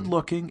is good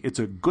looking. It's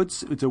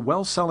a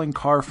well-selling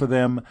car for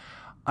them.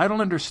 I don't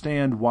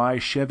understand why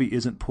Chevy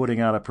isn't putting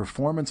out a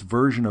performance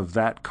version of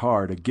that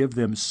car to give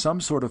them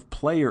some sort of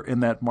player in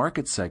that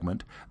market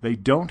segment. They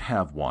don't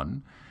have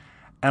one,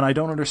 and I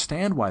don't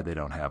understand why they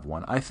don't have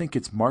one. I think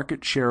it's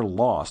market share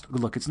lost.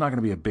 Look, it's not going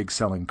to be a big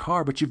selling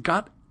car, but you've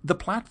got the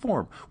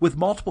platform with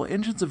multiple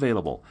engines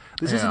available.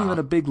 This isn't even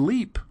a big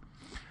leap.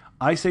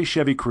 I say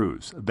Chevy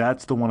Cruze.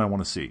 That's the one I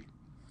want to see.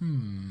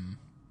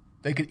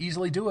 They could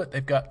easily do it.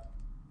 They've got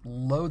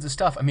loads of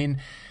stuff. I mean,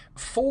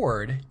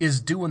 Ford is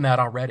doing that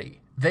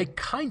already. They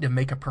kind of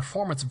make a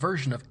performance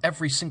version of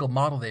every single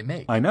model they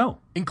make. I know.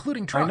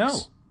 Including trucks. I know.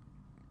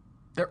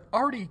 They're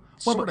already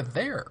sort of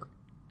there.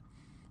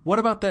 What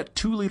about that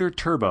 2-liter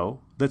turbo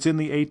that's in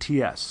the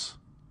ATS?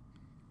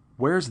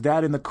 Where's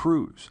that in the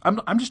Cruze?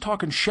 I'm just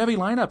talking Chevy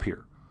lineup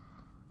here.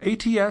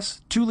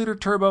 ATS, 2-liter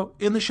turbo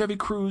in the Chevy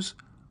Cruze.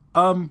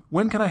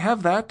 When can I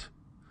have that?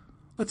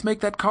 Let's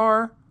make that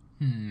car.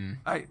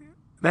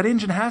 That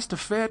engine has to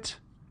fit.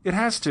 It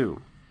has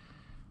to.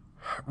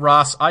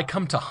 Ross, I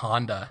come to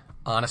Honda.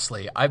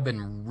 Honestly, I've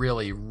been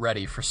really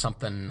ready for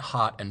something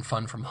hot and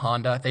fun from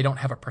Honda. They don't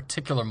have a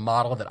particular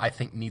model that I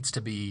think needs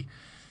to be,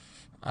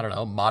 I don't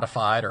know,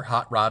 modified or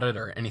hot rodded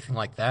or anything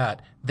like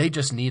that. They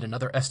just need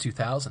another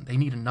S2000. They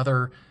need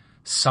another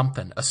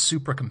something, a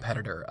super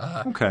competitor,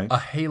 a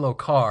halo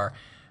car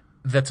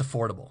that's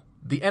affordable.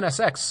 The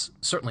NSX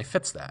certainly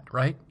fits that,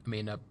 right? I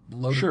mean,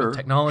 loaded with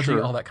technology,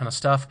 all that kind of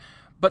stuff.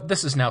 But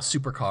this is now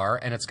supercar,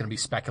 and it's going to be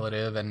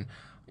speculative and,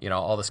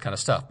 all this kind of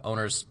stuff.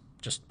 Owners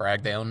just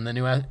brag they own the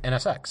new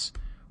NSX.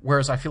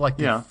 Whereas I feel like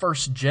the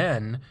first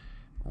gen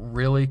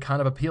really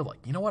kind of appealed. Like,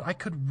 you know what? I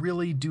could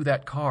really do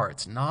that car.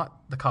 It's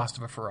not the cost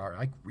of a Ferrari.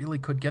 I really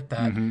could get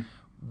that.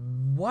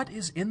 What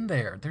is in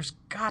there? There's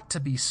got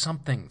to be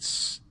something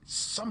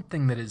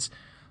that is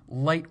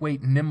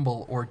lightweight,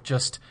 nimble, or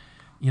just,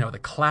 the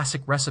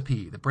classic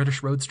recipe, the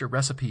British Roadster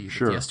recipe that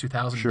the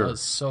S2000 does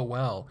so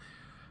well.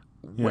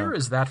 Where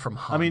is that from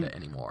Honda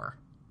anymore?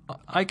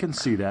 I can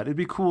see that. It'd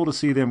be cool to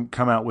see them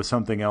come out with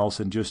something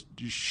else and just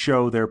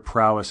show their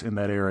prowess in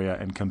that area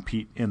and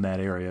compete in that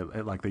area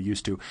like they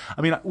used to.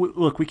 I mean,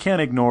 look, we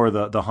can't ignore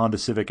the Honda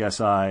Civic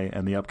Si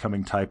and the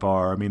upcoming Type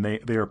R. I mean,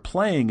 they are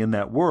playing in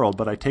that world,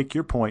 but I take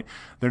your point.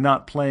 They're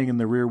not playing in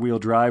the rear-wheel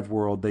drive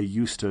world they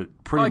used to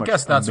pretty much amaze people with. I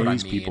guess that's what I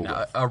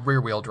mean. A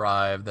rear-wheel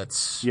drive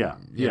that's,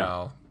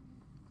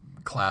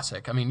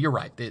 classic. I mean, you're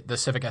right. The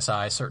Civic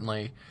Si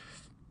certainly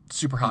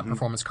super hot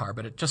performance car,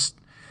 but it just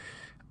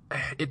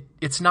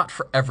it's not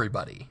for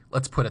everybody.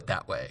 Let's put it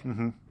that way.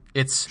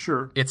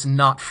 It's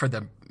not for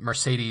the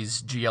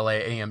Mercedes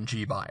GLA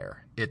AMG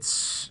buyer.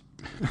 It's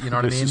what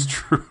I mean? This is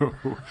true.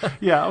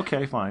 Yeah,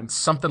 okay, fine.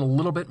 Something a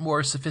little bit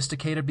more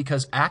sophisticated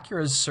because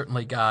Acura's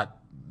certainly got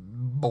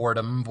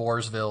boredom,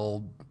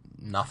 Vorsville,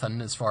 nothing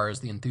as far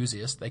as the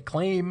enthusiast. They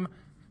claim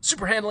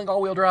super handling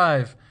all-wheel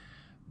drive,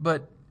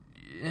 but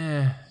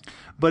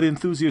But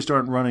enthusiasts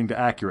aren't running to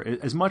Acura.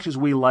 As much as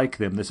we like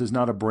them, this is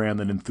not a brand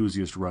that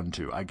enthusiasts run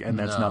to, and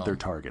that's not their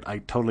target. I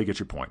totally get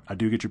your point. I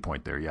do get your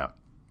point there, yeah.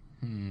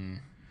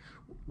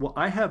 Well,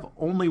 I have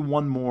only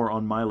one more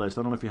on my list.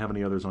 I don't know if you have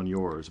any others on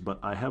yours, but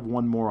I have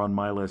one more on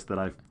my list that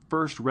I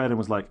first read and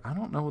was like, I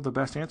don't know the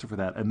best answer for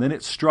that. And then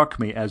it struck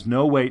me as,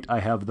 no, wait,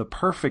 I have the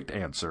perfect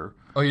answer.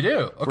 Oh, you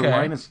do? Okay. For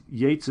Linus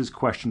Yates'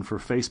 question for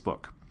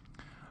Facebook.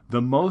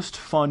 The most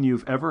fun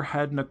you've ever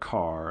had in a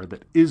car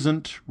that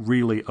isn't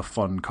really a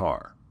fun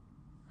car.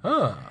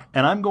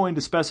 And I'm going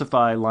to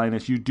specify,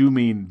 Linus, you do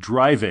mean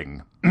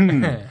driving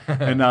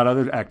and not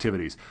other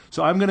activities.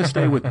 So I'm going to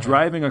stay with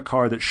driving a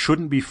car that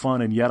shouldn't be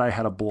fun and yet I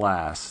had a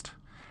blast.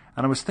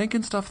 And I was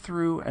thinking stuff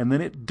through and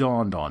then it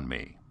dawned on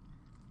me.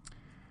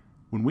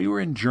 When we were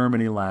in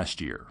Germany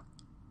last year,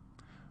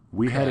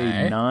 we had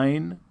a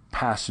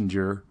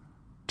 9-passenger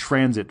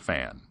transit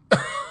van.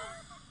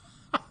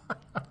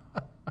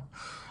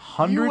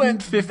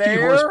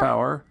 150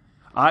 horsepower.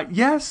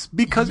 Yes,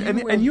 because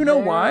and you know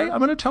why? I'm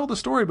going to tell the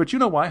story, but you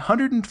know why?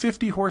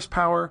 150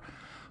 horsepower,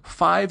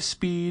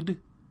 5-speed.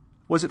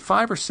 Was it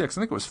 5 or 6?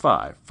 I think it was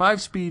 5.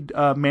 5-speed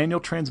manual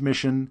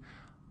transmission,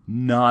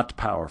 not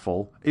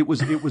powerful. It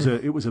was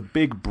a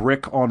big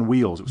brick on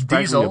wheels. It was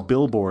practically a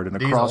billboard and a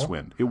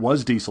crosswind. It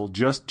was diesel.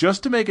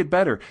 Just to make it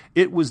better,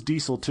 it was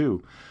diesel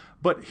too.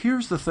 But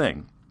here's the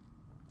thing.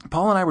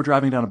 Paul and I were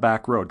driving down a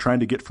back road trying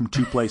to get from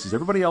two places.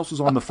 Everybody else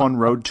was on the fun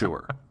road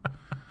tour.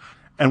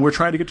 And we're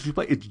trying to get to two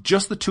places. It's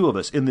just the two of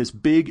us in this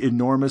big,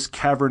 enormous,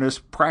 cavernous,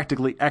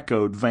 practically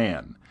echoed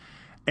van.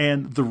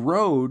 And the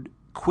road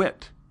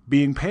quit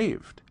being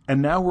paved.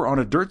 And now we're on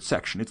a dirt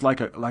section. It's like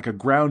a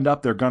ground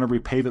up, they're going to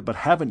repave it, but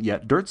haven't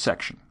yet, dirt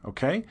section,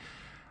 okay?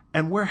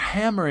 And we're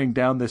hammering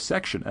down this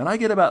section. And I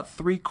get about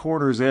 3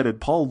 corners in, and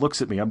Paul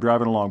looks at me. I'm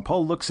driving along.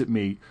 Paul looks at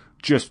me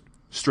just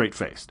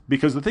straight-faced.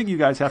 Because the thing you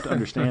guys have to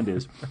understand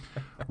is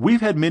we've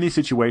had many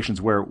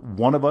situations where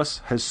one of us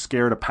has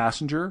scared a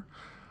passenger.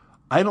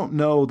 I don't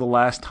know the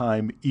last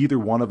time either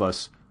one of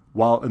us,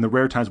 while in the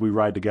rare times we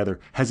ride together,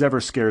 has ever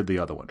scared the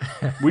other one.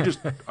 We just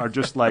are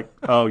just like,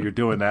 oh, you're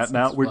doing that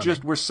now?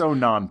 We're so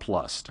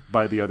nonplussed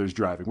by the other's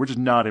driving. We're just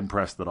not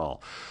impressed at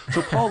all.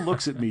 So Paul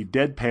looks at me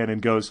deadpan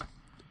and goes,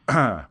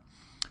 are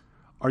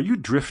you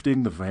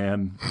drifting the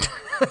van?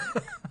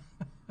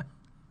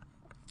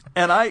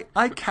 And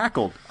I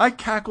cackled. I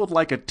cackled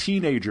like a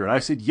teenager. And I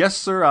said, yes,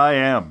 sir, I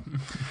am.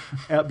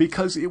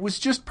 Because it was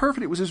just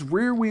perfect. It was this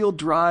rear-wheel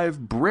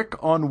drive, brick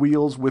on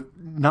wheels with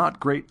not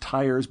great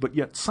tires, but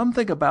yet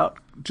something about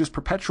just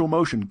perpetual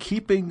motion,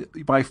 keeping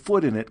my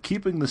foot in it,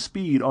 keeping the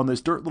speed on this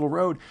dirt little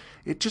road.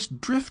 It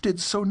just drifted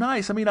so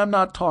nice. I mean, I'm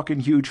not talking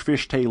huge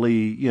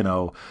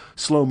fishtail-y,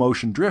 slow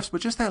motion drifts,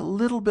 but just that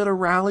little bit of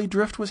rally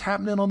drift was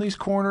happening on these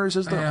corners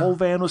as the whole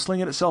van was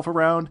slinging itself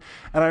around.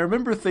 And I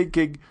remember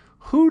thinking,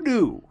 who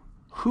knew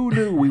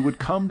we would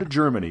come to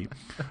Germany,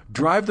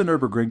 drive the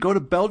Nürburgring, go to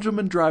Belgium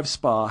and drive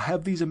Spa,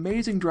 have these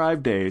amazing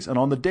drive days, and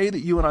on the day that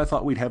you and I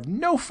thought we'd have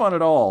no fun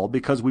at all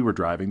because we were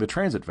driving the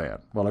transit van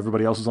while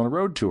everybody else was on a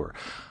road tour,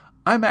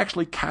 I'm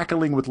actually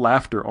cackling with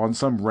laughter on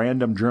some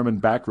random German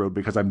back road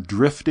because I'm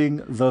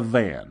drifting the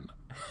van.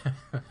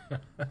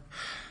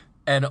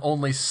 And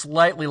only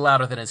slightly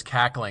louder than his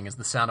cackling is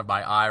the sound of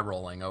my eye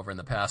rolling over in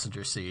the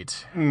passenger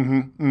seat.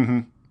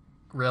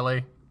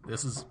 Really?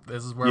 This is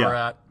where we're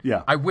at?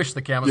 Yeah. I wish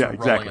the cameras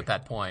were rolling at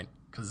that point,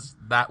 because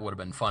that would have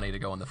been funny to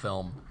go in the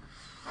film.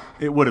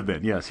 It would have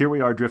been, yes. Here we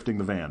are drifting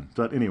the van.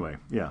 But anyway,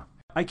 yeah.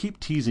 I keep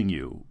teasing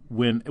you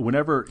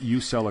whenever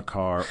you sell a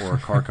car or a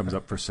car comes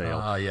up for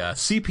sale.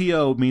 Yes.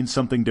 CPO means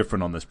something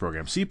different on this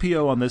program.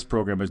 CPO on this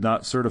program is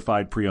not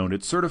certified pre-owned.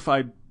 It's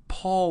certified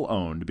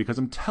Paul-owned, because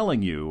I'm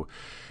telling you,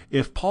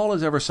 if Paul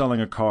is ever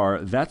selling a car,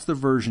 that's the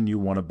version you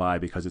want to buy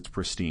because it's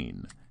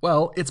pristine.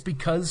 Well, it's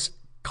because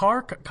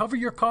cover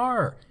your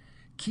car.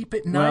 Keep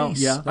it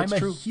nice. Well, yeah, that's I'm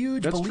true. a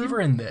huge believer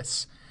in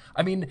this.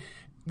 I mean,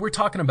 we're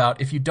talking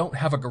about if you don't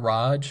have a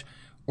garage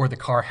or the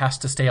car has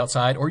to stay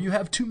outside or you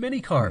have too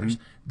many cars.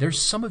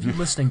 There's some of you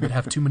listening that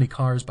have too many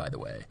cars, by the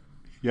way.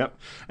 Yep.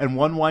 And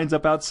one winds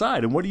up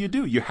outside. And what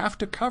do? You have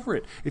to cover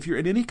it. If you're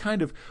in any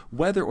kind of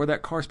weather or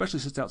that car especially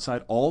sits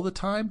outside all the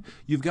time,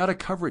 you've got to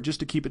cover it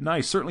just to keep it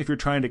nice. Certainly if you're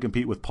trying to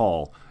compete with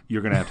Paul,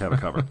 you're going to have it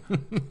covered.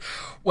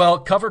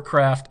 Well,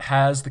 Covercraft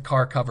has the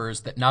car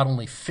covers that not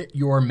only fit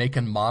your make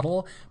and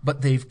model,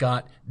 but they've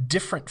got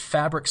different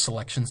fabric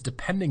selections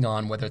depending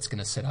on whether it's going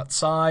to sit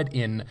outside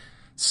in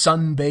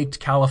sun-baked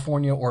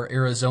California or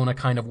Arizona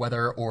kind of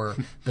weather or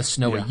the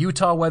snowy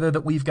Utah weather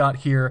that we've got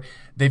here.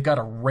 They've got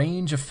a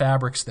range of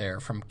fabrics there,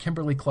 from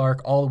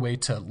Kimberly-Clark all the way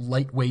to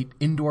lightweight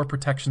indoor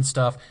protection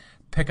stuff,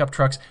 pickup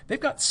trucks. They've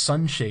got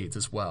sunshades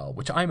as well,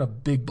 which I'm a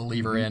big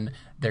believer in.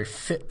 They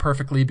fit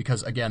perfectly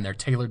because, again, they're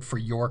tailored for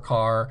your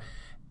car.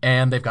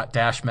 And they've got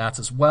dash mats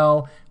as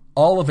well,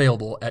 all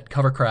available at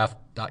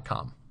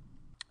covercraft.com.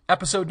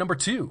 Episode number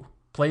 2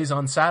 plays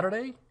on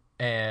Saturday,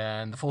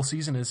 and the full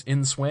season is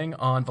in swing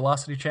on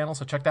Velocity Channel,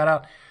 so check that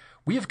out.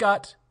 We have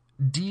got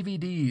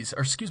Blu-rays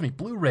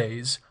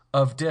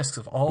of discs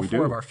of all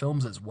 4 of our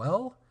films as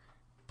well.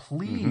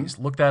 Please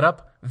look that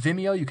up.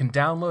 Vimeo, you can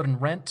download and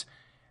rent,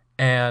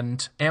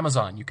 and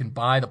Amazon, you can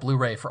buy the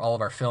Blu-ray for all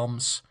of our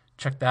films.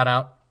 Check that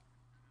out.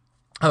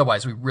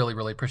 Otherwise, we really,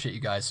 really appreciate you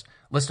guys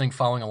listening,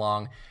 following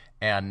along,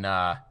 and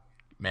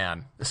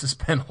man, this has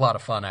been a lot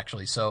of fun,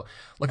 actually. So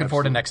looking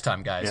forward to next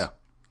time, guys. Yeah.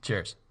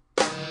 Cheers.